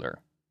his folder.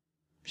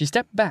 She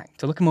stepped back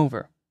to look him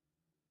over.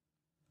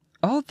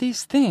 All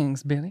these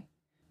things, Billy.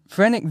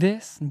 Frantic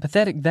this and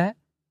pathetic that.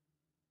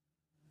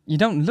 You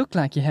don't look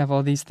like you have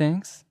all these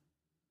things.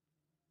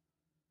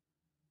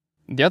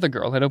 The other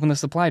girl had opened the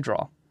supply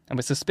drawer and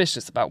was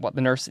suspicious about what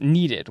the nurse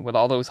needed with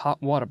all those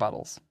hot water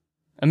bottles.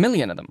 1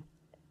 million of them.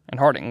 And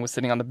Harding was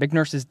sitting on the big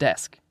nurse's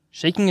desk,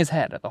 shaking his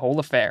head at the whole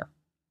affair.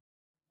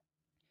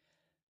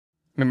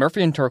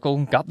 McMurphy and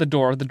Turkle got the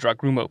door of the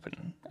drug room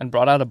open and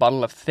brought out a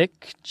bottle of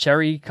thick,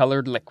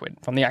 cherry-colored liquid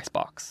from the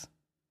icebox.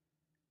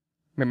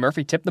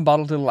 McMurphy tipped the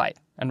bottle to the light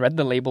and read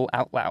the label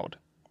out loud.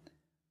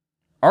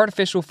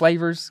 Artificial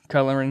flavors,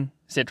 coloring,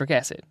 citric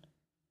acid.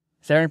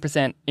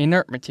 70%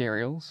 inert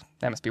materials,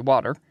 that must be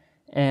water,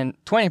 and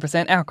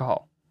 20%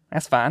 alcohol,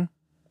 that's fine,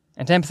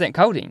 and 10%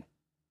 codeine.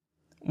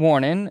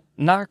 Warning,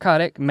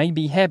 narcotic may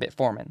be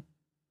habit-forming.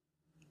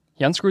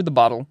 He unscrewed the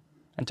bottle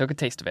and took a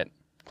taste of it,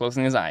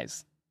 closing his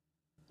eyes.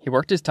 He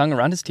worked his tongue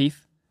around his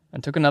teeth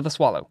and took another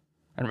swallow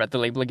and read the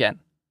label again.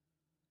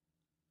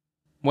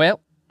 Well,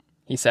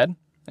 he said,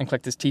 and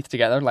clicked his teeth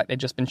together like they'd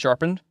just been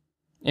sharpened.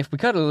 If we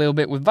cut it a little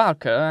bit with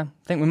vodka,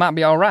 I think we might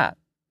be all right.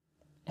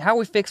 How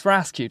we fix for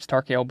ice cubes,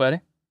 Turkey, old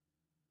buddy?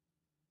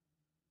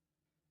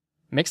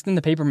 Mixed in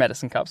the paper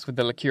medicine cups with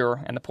the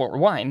liqueur and the port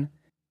wine,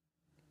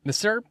 the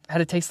syrup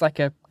had a taste like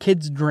a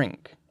kid's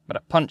drink, but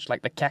a punch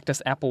like the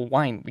cactus apple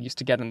wine we used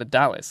to get in the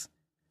Dallas,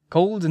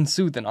 cold and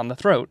soothing on the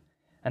throat,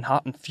 and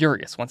hot and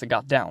furious once it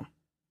got down.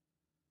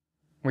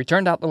 We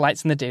turned out the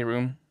lights in the day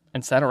room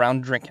and sat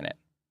around drinking it.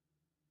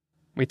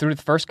 We threw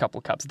the first couple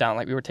cups down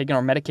like we were taking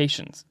our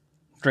medications,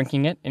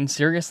 drinking it in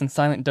serious and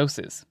silent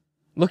doses,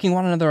 looking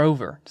one another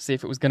over to see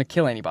if it was going to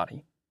kill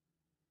anybody.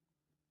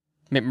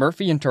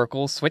 McMurphy and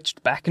Turkle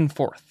switched back and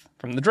forth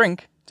from the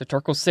drink to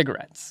Turkle's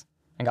cigarettes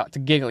and got to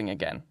giggling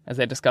again as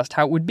they discussed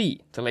how it would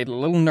be to lay the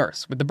little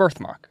nurse with the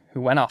birthmark who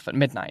went off at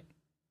midnight.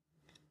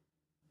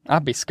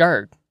 I'd be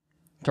scared,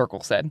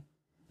 Turkle said,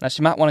 that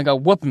she might want to go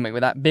whooping me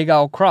with that big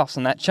old cross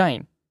on that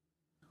chain.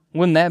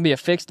 Wouldn't that be a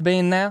fixed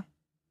being now?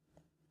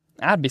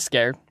 I'd be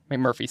scared,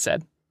 McMurphy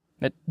said,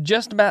 that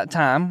just about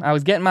time I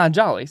was getting my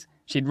jollies,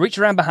 she'd reach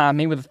around behind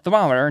me with a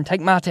thermometer and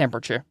take my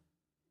temperature.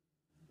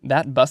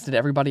 That busted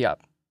everybody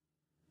up.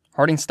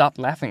 Harding stopped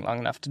laughing long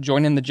enough to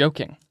join in the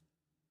joking.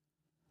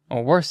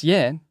 Or worse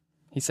yet,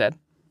 he said,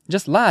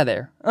 just lie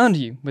there, under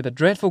you, with a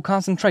dreadful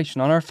concentration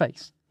on her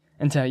face,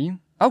 and tell you,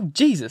 oh,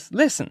 Jesus,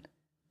 listen,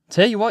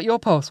 tell you what your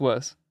pulse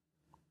was.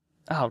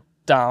 Oh,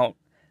 don't.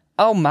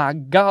 Oh, my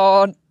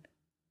God.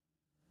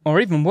 Or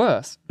even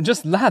worse,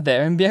 just lie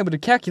there and be able to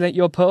calculate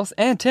your pulse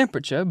and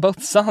temperature,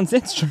 both sans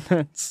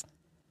instruments.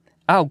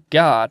 Oh,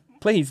 God,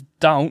 please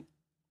don't.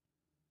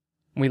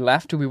 We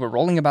laughed till we were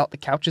rolling about the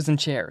couches and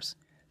chairs,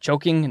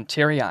 choking and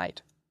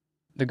teary-eyed.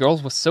 The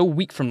girls were so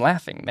weak from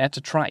laughing they had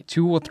to try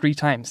 2 or 3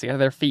 times to get to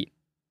their feet.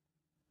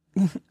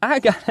 I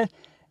gotta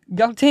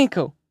go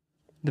tinkle,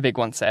 the big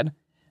one said,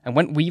 and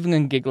went weaving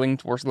and giggling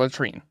towards the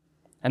latrine,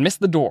 and missed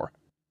the door,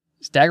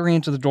 staggering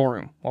into the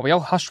doorroom while we all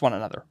hushed one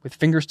another with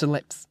fingers to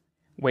lips,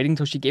 waiting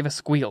till she gave a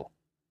squeal.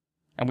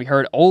 And we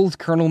heard old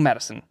Colonel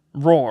Madison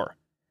roar,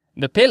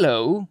 "The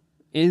pillow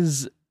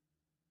is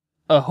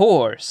a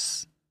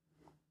horse,"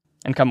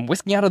 and come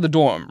whisking out of the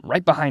dorm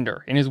right behind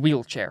her in his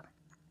wheelchair.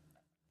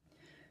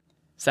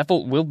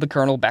 Seffold wheeled the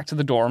colonel back to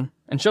the dorm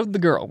and showed the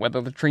girl where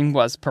the latrine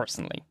was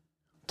personally.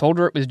 Told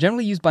her it was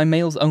generally used by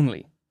males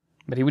only,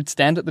 but he would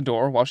stand at the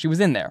door while she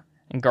was in there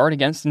and guard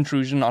against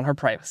intrusion on her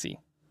privacy.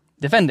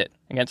 Defend it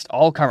against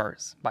all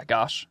comers, by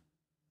gosh.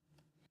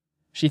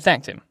 She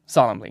thanked him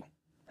solemnly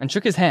and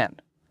shook his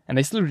hand, and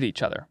they saluted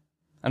each other.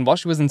 And while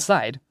she was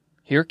inside,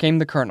 here came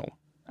the colonel,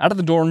 out of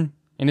the dorm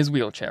in his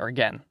wheelchair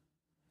again,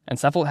 and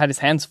Seffold had his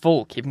hands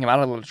full keeping him out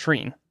of the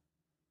latrine.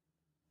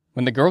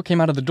 When the girl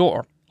came out of the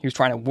door, he was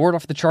trying to ward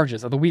off the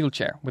charges of the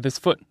wheelchair with his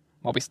foot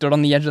while we stood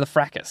on the edge of the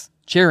fracas,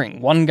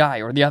 cheering one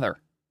guy or the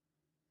other.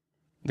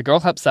 The girl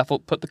helped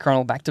Seffold put the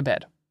colonel back to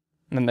bed,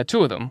 and then the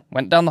two of them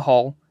went down the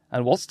hall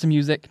and waltzed to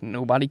music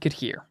nobody could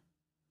hear.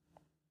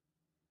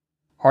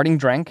 Harding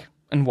drank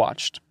and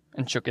watched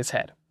and shook his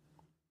head.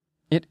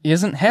 "It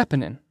isn't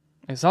happening,"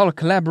 It's all a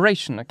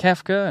collaboration of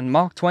Kafka and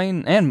Mark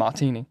Twain and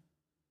Martini.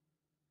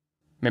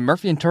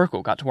 McMurphy and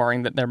Turkle got to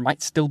worrying that there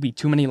might still be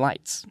too many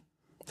lights,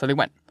 so they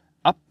went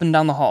up and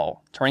down the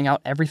hall, turning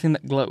out everything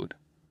that glowed,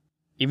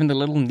 even the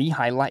little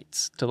knee-high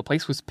lights, till the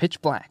place was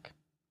pitch black.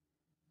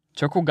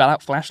 Turkle got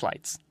out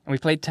flashlights, and we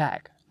played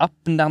tag, up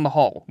and down the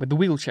hall, with the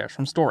wheelchairs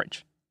from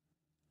storage.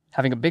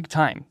 Having a big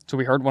time, till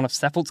we heard one of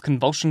Cephal's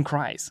convulsion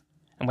cries,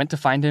 and went to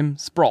find him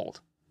sprawled,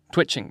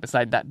 twitching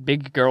beside that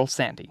big girl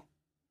Sandy.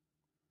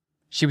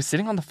 She was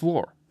sitting on the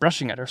floor,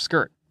 brushing at her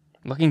skirt,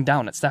 looking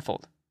down at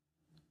Cephald.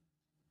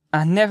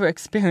 "I never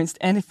experienced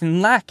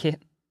anything like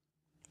it,"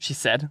 she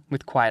said,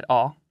 with quiet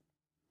awe.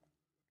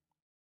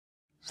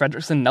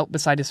 Fredrickson knelt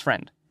beside his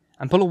friend,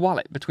 and pulled a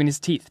wallet between his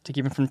teeth to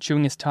keep him from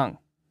chewing his tongue,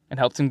 and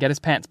helped him get his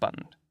pants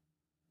buttoned.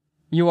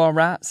 "You all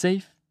right,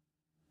 Safe?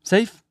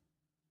 Safe?"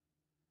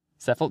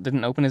 Cephald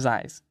didn't open his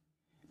eyes,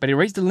 but he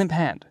raised a limp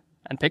hand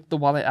and picked the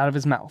wallet out of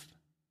his mouth.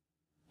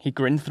 He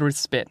grinned through his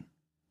spit.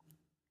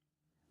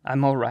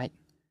 "I'm all right,"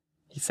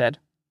 he said.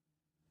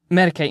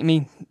 "Medicate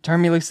me,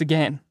 turn me loose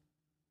again."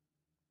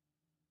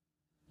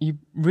 "You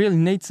really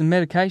need some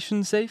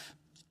medication, Safe?"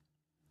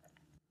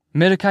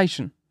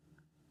 "Medication,"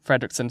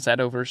 Fredrickson said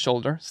over his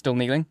shoulder, still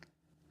kneeling.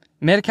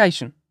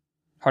 "Medication,"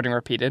 Harding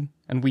repeated,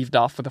 and weaved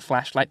off with a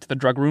flashlight to the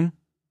drug room.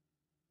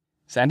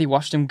 Sandy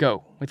watched him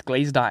go, with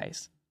glazed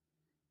eyes.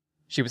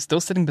 She was still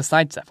sitting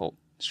beside Cephald,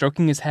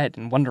 stroking his head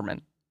in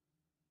wonderment.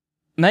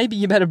 "Maybe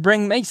you better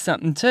bring me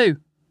something,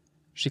 too,"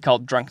 she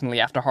called drunkenly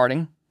after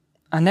Harding.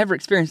 "I never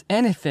experienced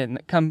anything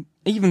that come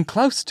even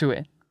close to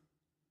it."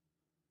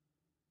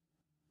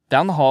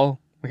 Down the hall,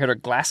 we heard a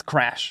glass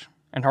crash,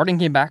 and Harding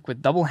came back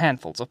with double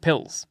handfuls of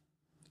pills.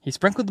 He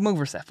sprinkled them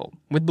over Cephald,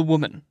 with the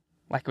woman,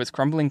 like it was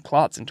crumbling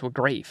clods into a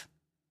grave.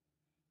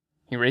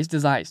 He raised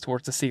his eyes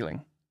towards the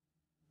ceiling.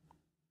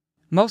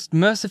 "Most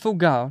merciful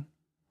God,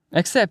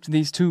 accept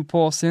these two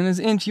poor sinners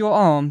into your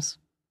arms,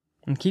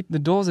 and keep the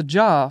doors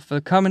ajar for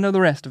the coming of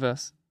the rest of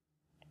us,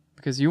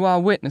 because you are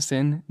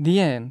witnessing the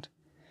end,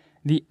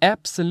 the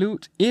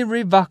absolute,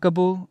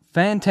 irrevocable,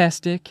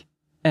 fantastic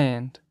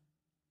end."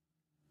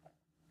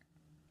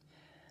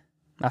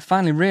 I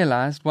finally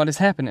realized what is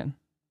happening.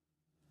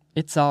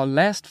 It's our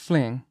last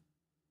fling.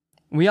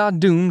 We are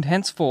doomed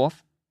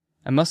henceforth,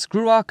 and must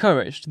screw our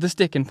courage to the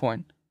sticking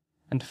point,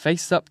 and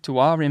face up to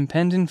our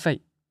impending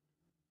fate.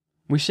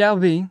 We shall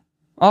be,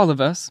 all of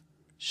us,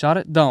 shot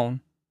at dawn,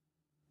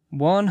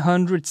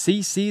 100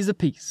 cc's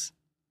apiece.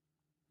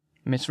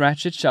 Miss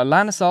Ratchet shall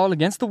line us all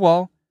against the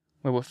wall,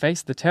 where we'll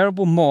face the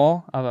terrible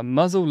maw of a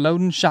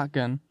muzzle-loading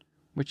shotgun,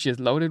 which is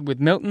loaded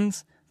with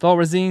Miltons,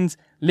 Thorazines,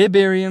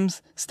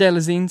 Liberiums,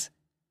 Stelazines,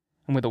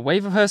 and with a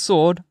wave of her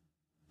sword,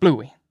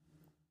 Bluey,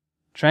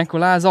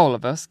 tranquilize all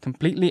of us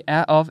completely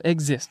out of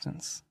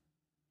existence.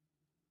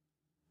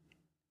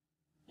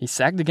 He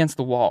sagged against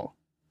the wall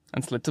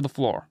and slid to the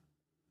floor,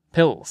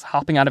 pills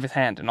hopping out of his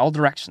hand in all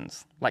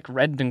directions, like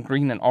red and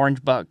green and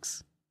orange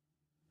bugs.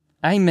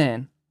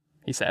 "Amen,"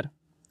 he said,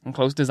 and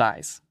closed his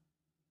eyes.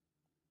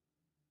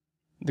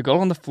 The girl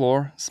on the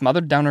floor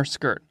smothered down her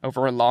skirt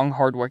over her long,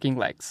 hard-working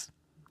legs,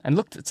 and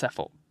looked at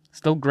Cephald,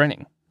 still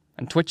grinning,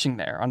 and twitching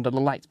there under the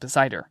lights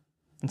beside her,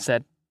 and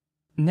said,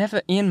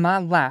 "Never in my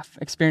life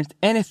experienced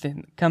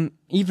anything that come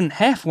even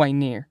halfway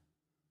near."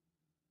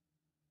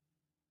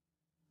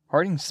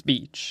 Harding's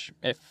speech,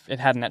 if it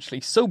hadn't actually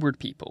sobered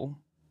people,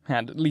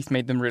 had at least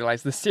made them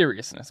realize the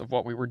seriousness of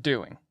what we were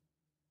doing.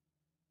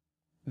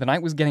 The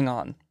night was getting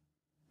on,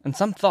 and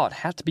some thought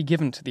had to be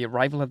given to the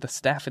arrival of the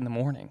staff in the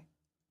morning.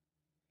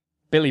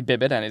 Billy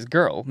Bibbett and his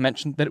girl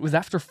mentioned that it was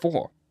after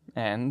 4,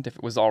 and if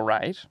it was all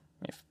right,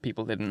 if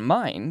people didn't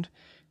mind,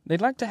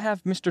 they'd like to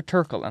have Mr.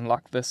 Turkle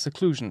unlock the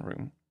seclusion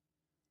room.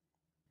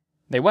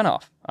 They went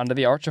off under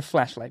the arch of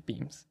flashlight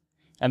beams,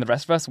 and the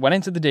rest of us went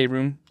into the day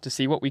room to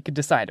see what we could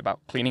decide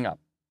about cleaning up.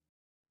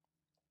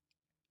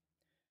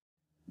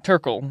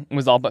 Turkle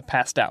was all but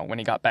passed out when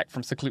he got back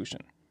from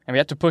seclusion, and we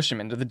had to push him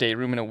into the day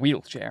room in a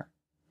wheelchair.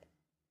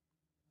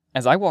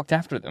 As I walked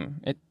after them,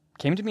 it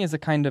came to me as a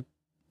kind of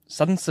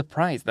sudden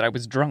surprise that I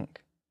was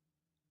drunk.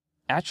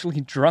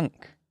 Actually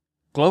drunk.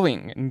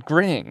 Glowing and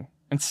grinning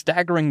and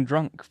staggering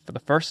drunk for the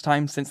first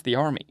time since the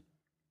army.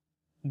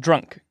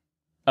 Drunk,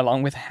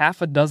 along with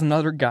half a dozen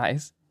other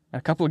guys and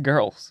a couple of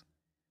girls,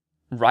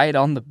 right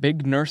on the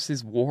big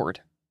nurse's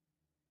ward.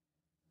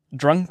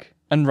 Drunk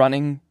and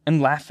running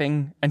and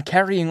laughing and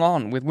carrying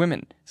on with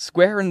women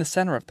square in the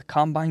center of the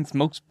Combine's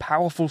most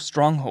powerful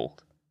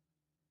stronghold.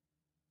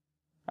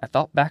 I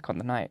thought back on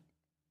the night,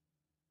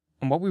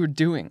 and what we were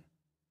doing,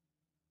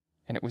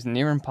 and it was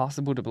near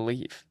impossible to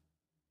believe.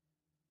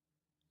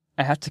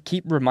 I had to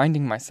keep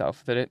reminding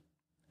myself that it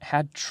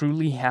had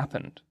truly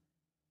happened,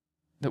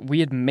 that we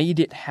had made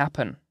it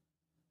happen.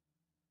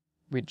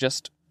 We'd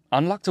just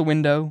unlocked a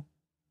window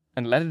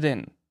and let it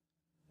in,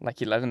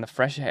 like you let in the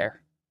fresh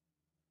air.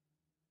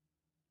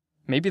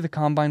 Maybe the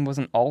Combine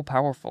wasn't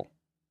all-powerful.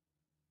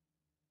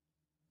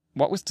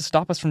 What was to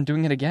stop us from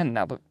doing it again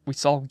now that we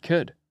saw we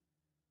could?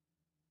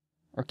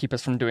 Or keep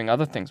us from doing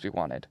other things we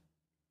wanted?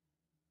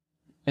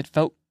 It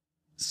felt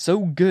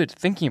so good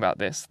thinking about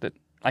this that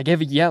I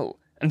gave a yell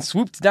and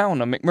swooped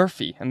down on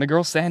McMurphy and the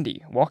girl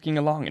Sandy walking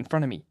along in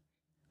front of me,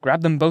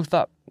 grabbed them both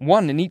up,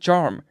 one in each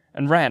arm,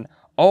 and ran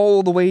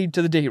all the way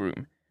to the day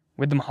room,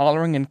 with them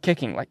hollering and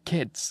kicking like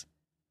kids.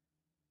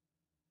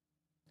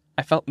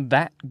 I felt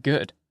that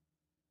good.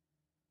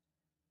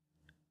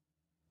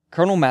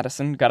 Colonel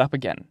Madison got up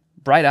again,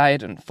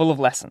 bright-eyed and full of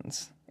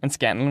lessons, and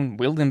Scanlon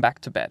wheeled him back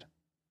to bed.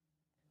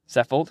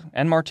 Seffold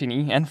and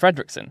Martini and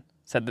Fredrickson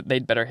said that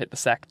they'd better hit the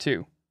sack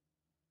too.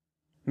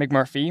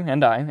 McMurphy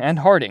and I and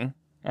Harding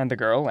and the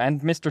girl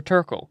and Mr.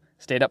 Turkle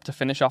stayed up to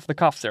finish off the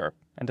cough syrup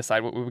and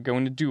decide what we were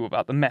going to do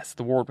about the mess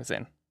the ward was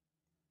in.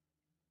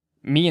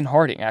 Me and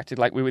Harding acted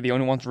like we were the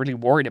only ones really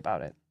worried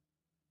about it.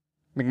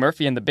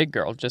 McMurphy and the big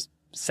girl just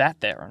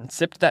sat there and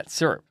sipped that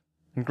syrup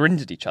and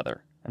grinned at each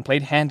other and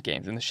played hand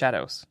games in the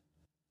shadows.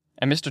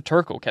 And Mr.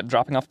 Turkle kept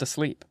dropping off to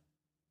sleep.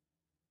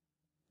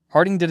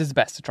 Harding did his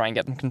best to try and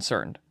get them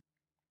concerned.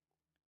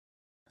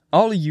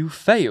 "All of you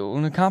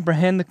fail to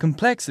comprehend the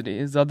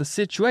complexities of the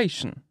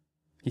situation,"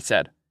 he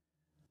said.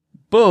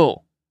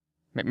 "Bull,"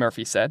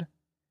 McMurphy said.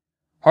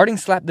 Harding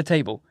slapped the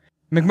table.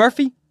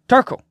 "McMurphy,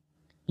 Turkle,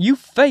 you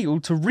fail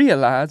to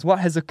realize what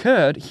has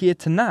occurred here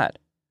tonight.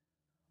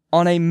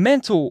 On a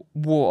mental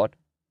ward.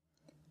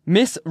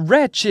 Miss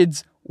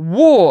Ratched's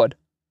ward.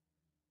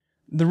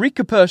 The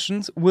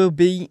repercussions will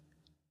be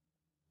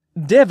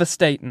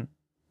devastating."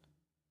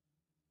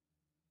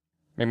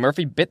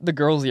 McMurphy bit the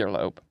girl's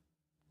earlobe.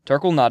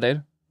 Turkle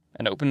nodded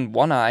and opened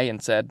one eye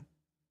and said,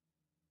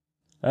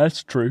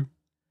 "That's true.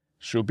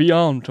 She'll be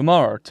on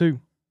tomorrow,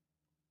 too."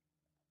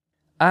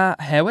 "I,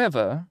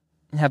 however,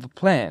 have a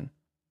plan,"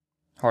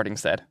 Harding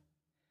said.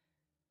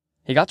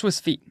 He got to his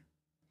feet.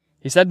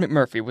 He said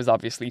McMurphy was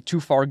obviously too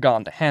far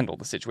gone to handle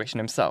the situation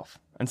himself,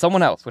 and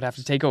someone else would have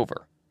to take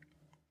over.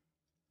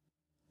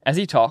 As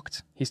he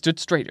talked, he stood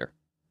straighter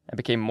and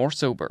became more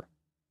sober.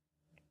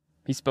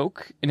 He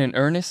spoke in an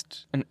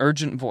earnest and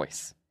urgent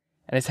voice,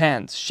 and his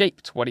hands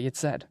shaped what he had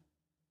said.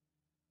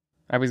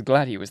 I was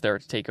glad he was there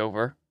to take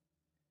over.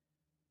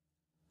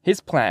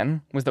 His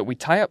plan was that we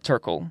tie up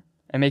Turkle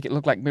and make it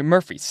look like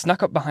McMurphy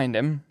snuck up behind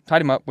him,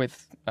 tied him up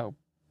with,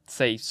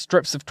 say,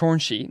 strips of torn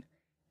sheet,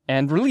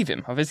 and relieve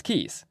him of his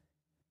keys.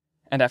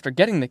 And after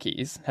getting the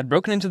keys, had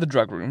broken into the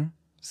drug room,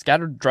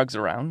 scattered drugs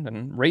around,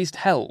 and raised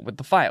hell with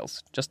the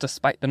files just to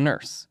spite the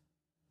nurse.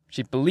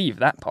 She'd believe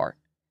that part.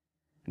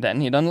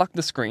 Then he'd unlocked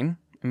the screen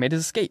and made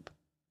his escape.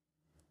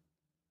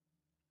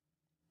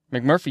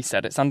 McMurphy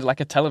said it sounded like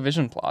a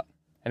television plot,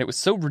 and it was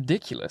so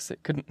ridiculous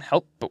it couldn't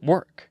help but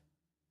work.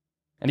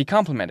 And he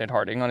complimented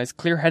Harding on his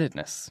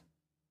clear-headedness.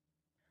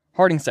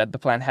 Harding said the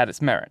plan had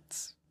its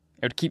merits.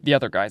 It would keep the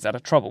other guys out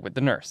of trouble with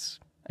the nurse,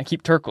 and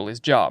keep Turkle his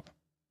job,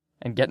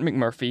 and get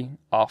McMurphy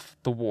off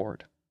the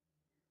ward.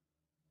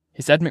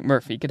 He said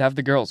McMurphy could have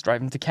the girls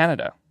drive him to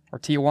Canada, or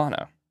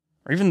Tijuana,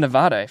 or even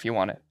Nevada if he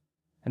wanted,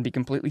 and be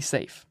completely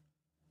safe.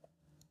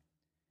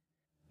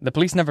 The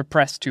police never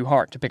pressed too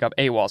hard to pick up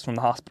AWOLs from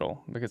the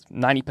hospital, because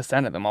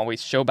 90% of them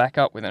always show back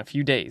up within a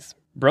few days,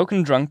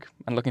 broken drunk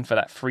and looking for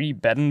that free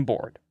bed and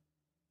board.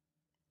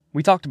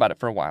 We talked about it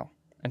for a while,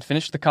 and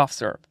finished the cough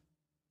syrup.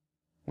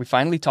 We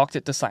finally talked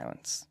it to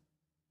silence.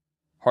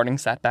 Harding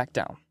sat back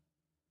down.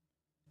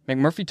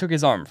 McMurphy took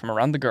his arm from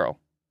around the girl,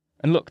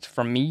 and looked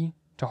from me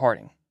to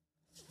Harding,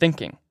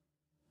 thinking,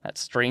 that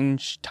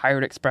strange,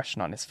 tired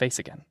expression on his face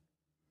again.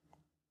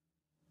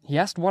 He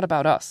asked what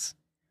about us?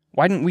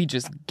 Why didn't we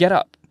just get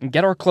up and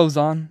get our clothes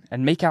on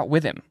and make out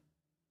with him?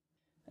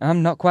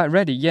 "I'm not quite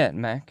ready yet,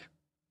 Mac,"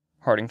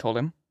 Harding told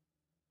him.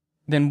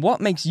 "Then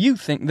what makes you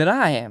think that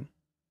I am?"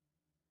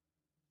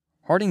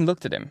 Harding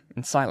looked at him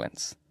in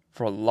silence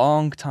for a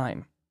long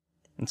time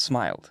and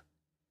smiled,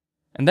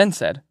 and then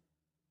said,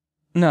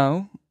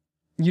 "No,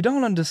 you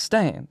don't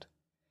understand.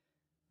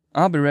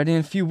 I'll be ready in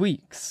a few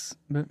weeks,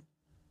 but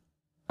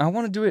I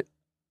want to do it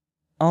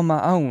on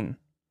my own,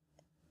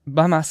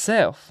 by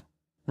myself.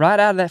 Right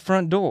out of that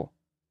front door,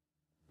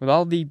 with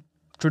all the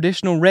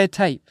traditional red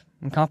tape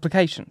and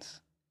complications.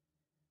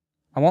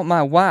 I want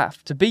my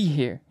wife to be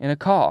here in a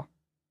car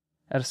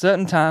at a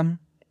certain time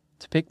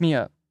to pick me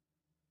up.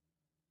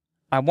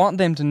 I want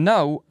them to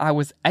know I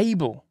was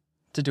able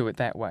to do it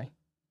that way."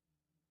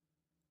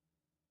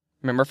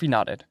 McMurphy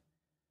nodded.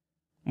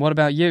 "What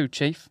about you,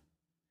 Chief?"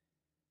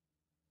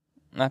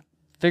 "I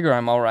figure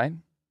I'm all right.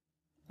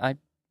 I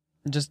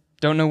just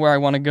don't know where I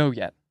want to go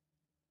yet.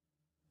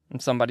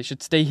 And somebody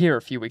should stay here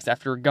a few weeks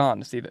after we're gone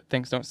to see that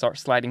things don't start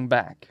sliding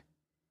back."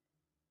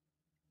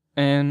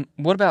 "And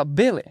what about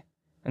Billy,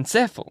 and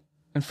Seffel,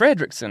 and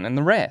Fredrickson, and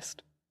the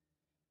rest?"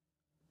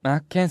 "I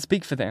can't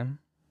speak for them,"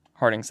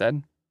 Harding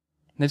said.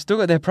 "They've still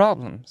got their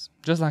problems,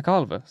 just like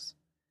all of us.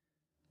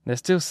 They're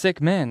still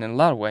sick men in a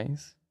lot of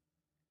ways.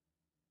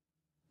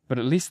 But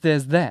at least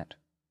there's that.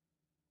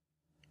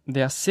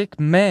 They are sick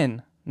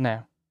men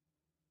now.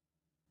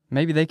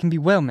 Maybe they can be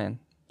well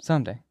men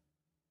someday.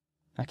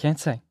 I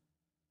can't say."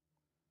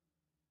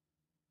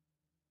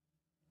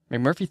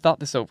 McMurphy thought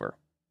this over,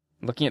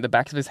 looking at the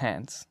backs of his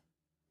hands.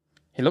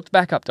 He looked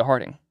back up to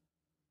Harding.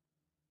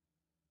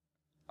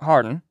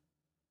 "Hardin,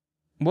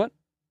 what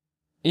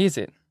is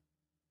it?"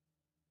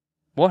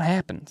 What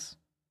happens?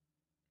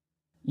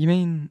 You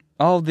mean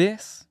all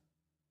this?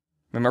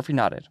 McMurphy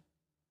nodded.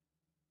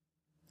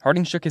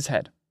 Harding shook his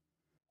head.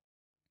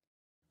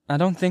 I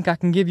don't think I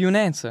can give you an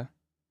answer.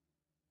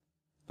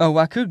 Oh,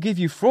 I could give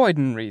you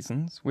Freudian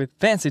reasons, with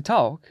fancy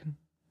talk.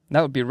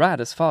 That would be right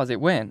as far as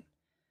it went.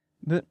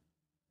 But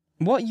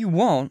what you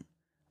want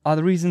are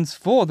the reasons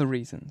for the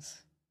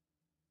reasons.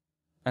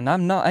 And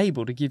I'm not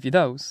able to give you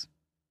those.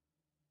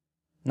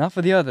 Not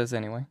for the others,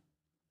 anyway.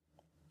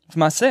 For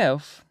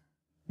myself,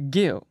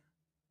 guilt,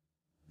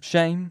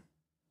 shame,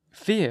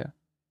 fear,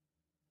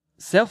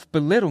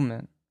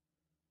 self-belittlement.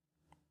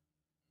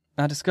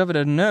 I discovered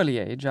at an early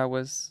age I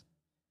was,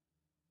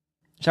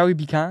 shall we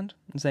be kind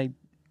and say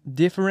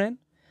different?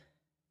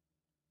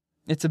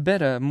 It's a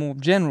better, more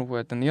general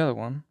word than the other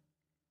one.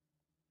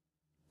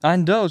 I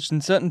indulged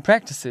in certain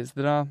practices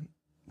that our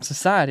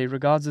society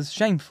regards as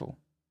shameful.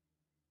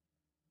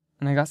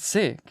 And I got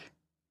sick.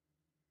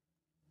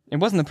 It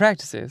wasn't the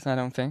practices, I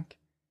don't think.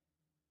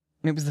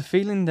 It was the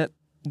feeling that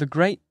the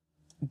great,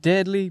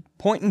 deadly,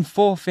 pointing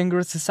forefinger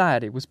of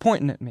society was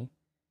pointing at me.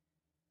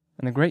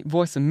 And the great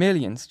voice of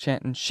millions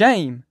chanting,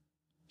 shame!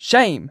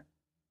 Shame!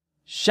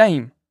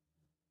 Shame!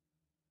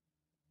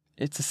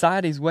 It's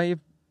society's way of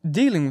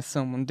dealing with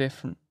someone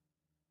different.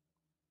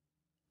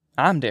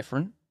 I'm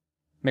different,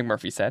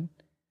 McMurphy said.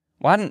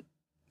 Why didn't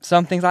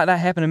some things like that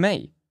happen to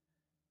me?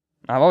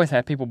 I've always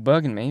had people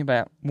bugging me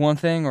about one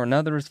thing or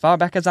another as far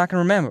back as I can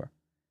remember.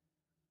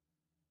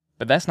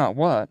 But that's not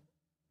what.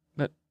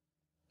 But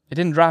it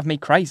didn't drive me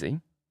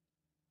crazy.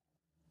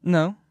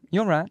 No,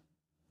 you're right.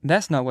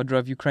 That's not what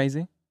drove you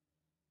crazy.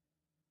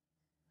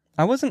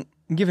 I wasn't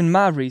giving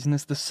my reason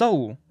as the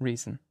sole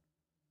reason.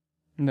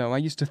 No, I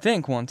used to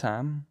think one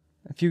time,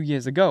 a few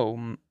years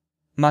ago,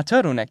 my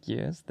turtleneck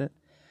years, that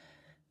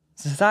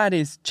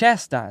society's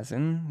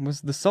chastising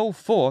was the sole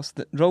force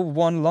that drove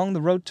one along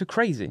the road to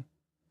crazy.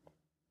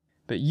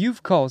 But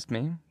you've caused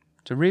me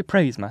to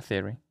reappraise my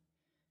theory.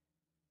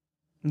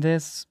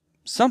 There's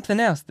something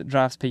else that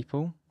drives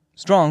people,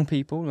 strong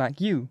people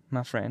like you,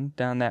 my friend,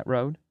 down that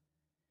road.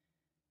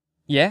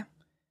 Yeah?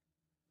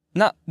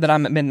 Not that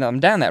I'm admitting I'm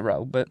down that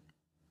road, but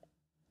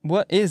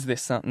what is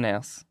this something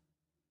else?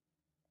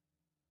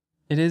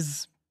 It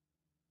is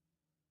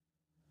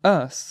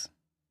us.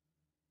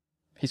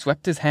 He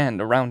swept his hand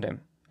around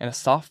him in a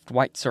soft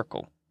white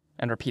circle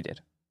and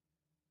repeated,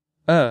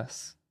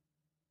 us.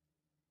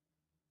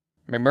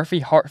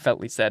 McMurphy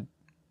heartfeltly said,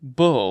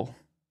 bull,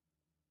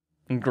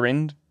 and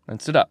grinned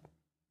and stood up,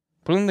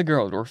 pulling the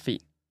girl to her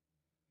feet.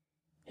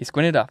 He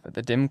squinted up at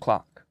the dim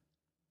clock.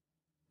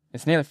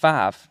 It's nearly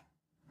 5.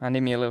 I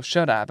need me a little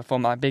shut-eye before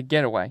my big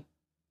getaway.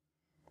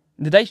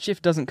 The day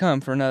shift doesn't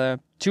come for another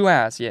 2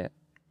 hours yet.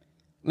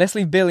 Let's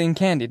leave Billy and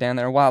Candy down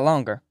there a while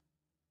longer.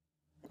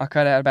 I'll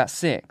cut out about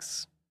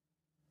 6.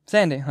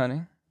 Sandy,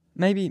 honey,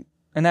 maybe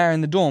an hour in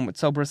the dorm would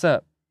sober us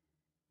up.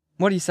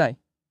 What do you say?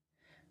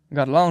 We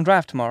got a long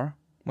drive tomorrow,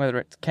 whether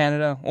it's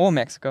Canada or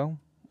Mexico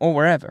or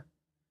wherever.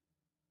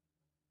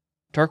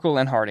 Turkle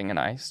and Harding and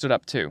I stood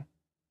up too.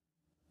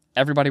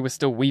 Everybody was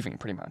still weaving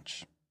pretty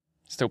much,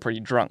 still pretty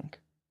drunk.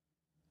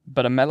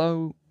 But a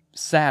mellow,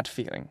 sad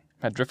feeling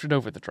had drifted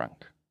over the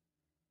drunk.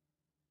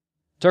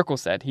 Turkle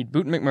said he'd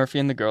boot McMurphy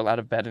and the girl out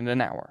of bed in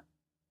an hour.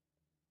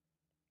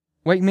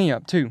 Wake me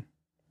up, too,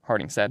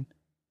 Harding said.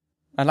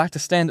 I'd like to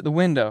stand at the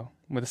window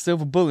with a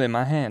silver bullet in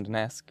my hand and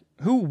ask,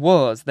 who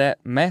was that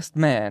masked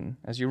man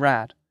as you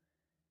ride?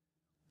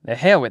 The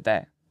hell with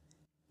that.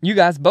 You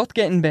guys both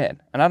get in bed,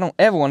 and I don't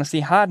ever want to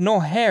see hide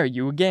nor hair of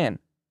you again.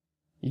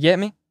 You get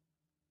me?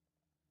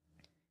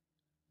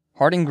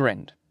 Harding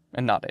grinned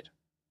and nodded,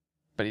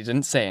 but he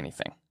didn't say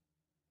anything.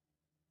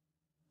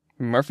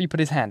 Murphy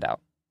put his hand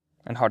out,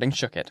 and Harding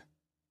shook it.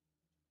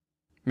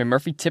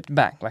 McMurphy tipped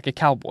back like a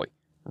cowboy,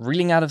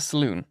 reeling out of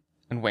saloon,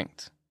 and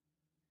winked.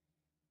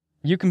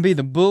 You can be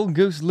the bull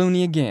goose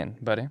loony again,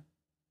 buddy.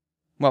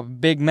 Well,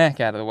 Big Mac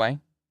out of the way.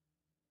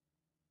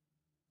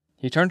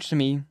 He turned to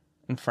me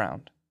and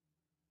frowned.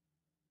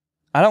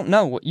 I don't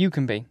know what you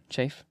can be,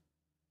 Chief.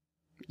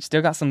 You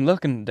still got some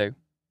looking to do.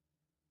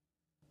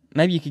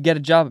 Maybe you could get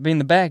a job at being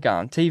the bad guy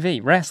on TV,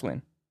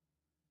 wrestling.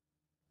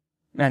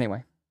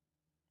 Anyway,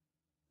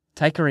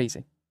 take her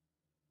easy.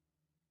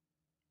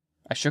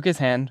 I shook his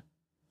hand,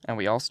 and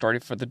we all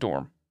started for the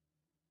dorm.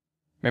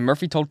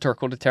 McMurphy told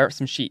Turkle to tear up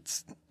some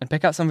sheets and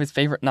pick out some of his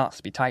favorite knots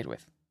to be tied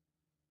with.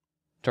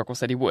 Turkle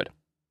said he would.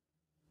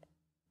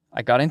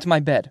 I got into my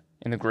bed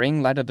in the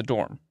graying light of the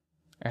dorm,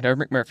 and heard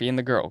McMurphy and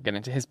the girl get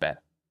into his bed.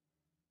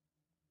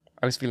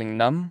 I was feeling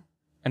numb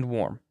and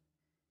warm.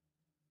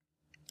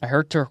 I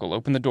heard Turkle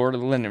open the door to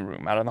the linen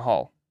room out in the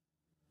hall,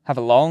 have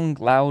a long,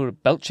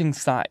 loud, belching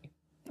sigh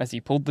as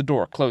he pulled the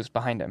door closed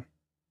behind him.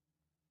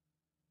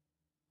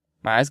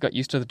 My eyes got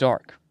used to the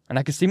dark, and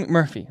I could see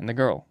McMurphy and the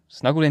girl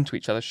snuggled into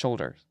each other's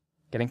shoulders,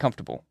 getting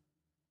comfortable.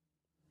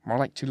 More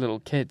like 2 little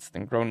kids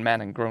than grown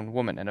man and grown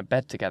woman in a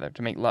bed together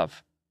to make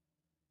love.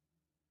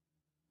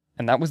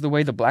 And that was the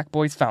way the black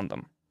boys found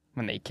them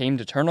when they came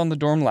to turn on the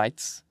dorm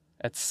lights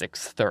at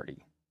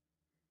 6:30.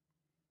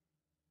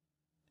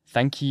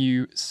 Thank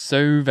you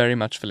so very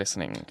much for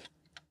listening.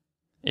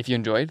 If you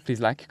enjoyed, please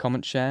like,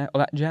 comment, share, all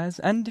that jazz.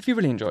 And if you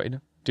really enjoyed,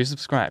 do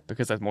subscribe,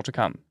 because there's more to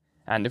come.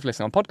 And if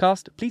listening on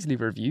podcast, please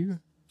leave a review.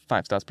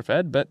 5 stars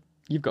preferred, but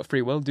you've got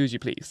free will, do as you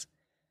please.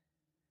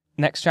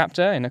 Next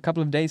chapter, in a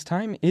couple of days'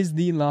 time, is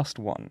the last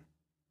one.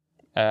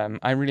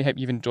 I really hope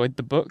you've enjoyed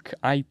the book.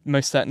 I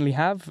most certainly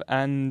have,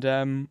 and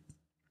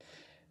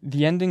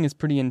the ending is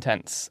pretty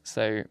intense,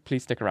 so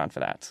please stick around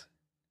for that.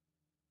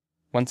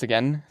 Once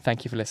again,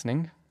 thank you for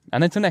listening,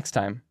 and until next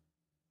time,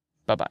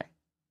 bye-bye.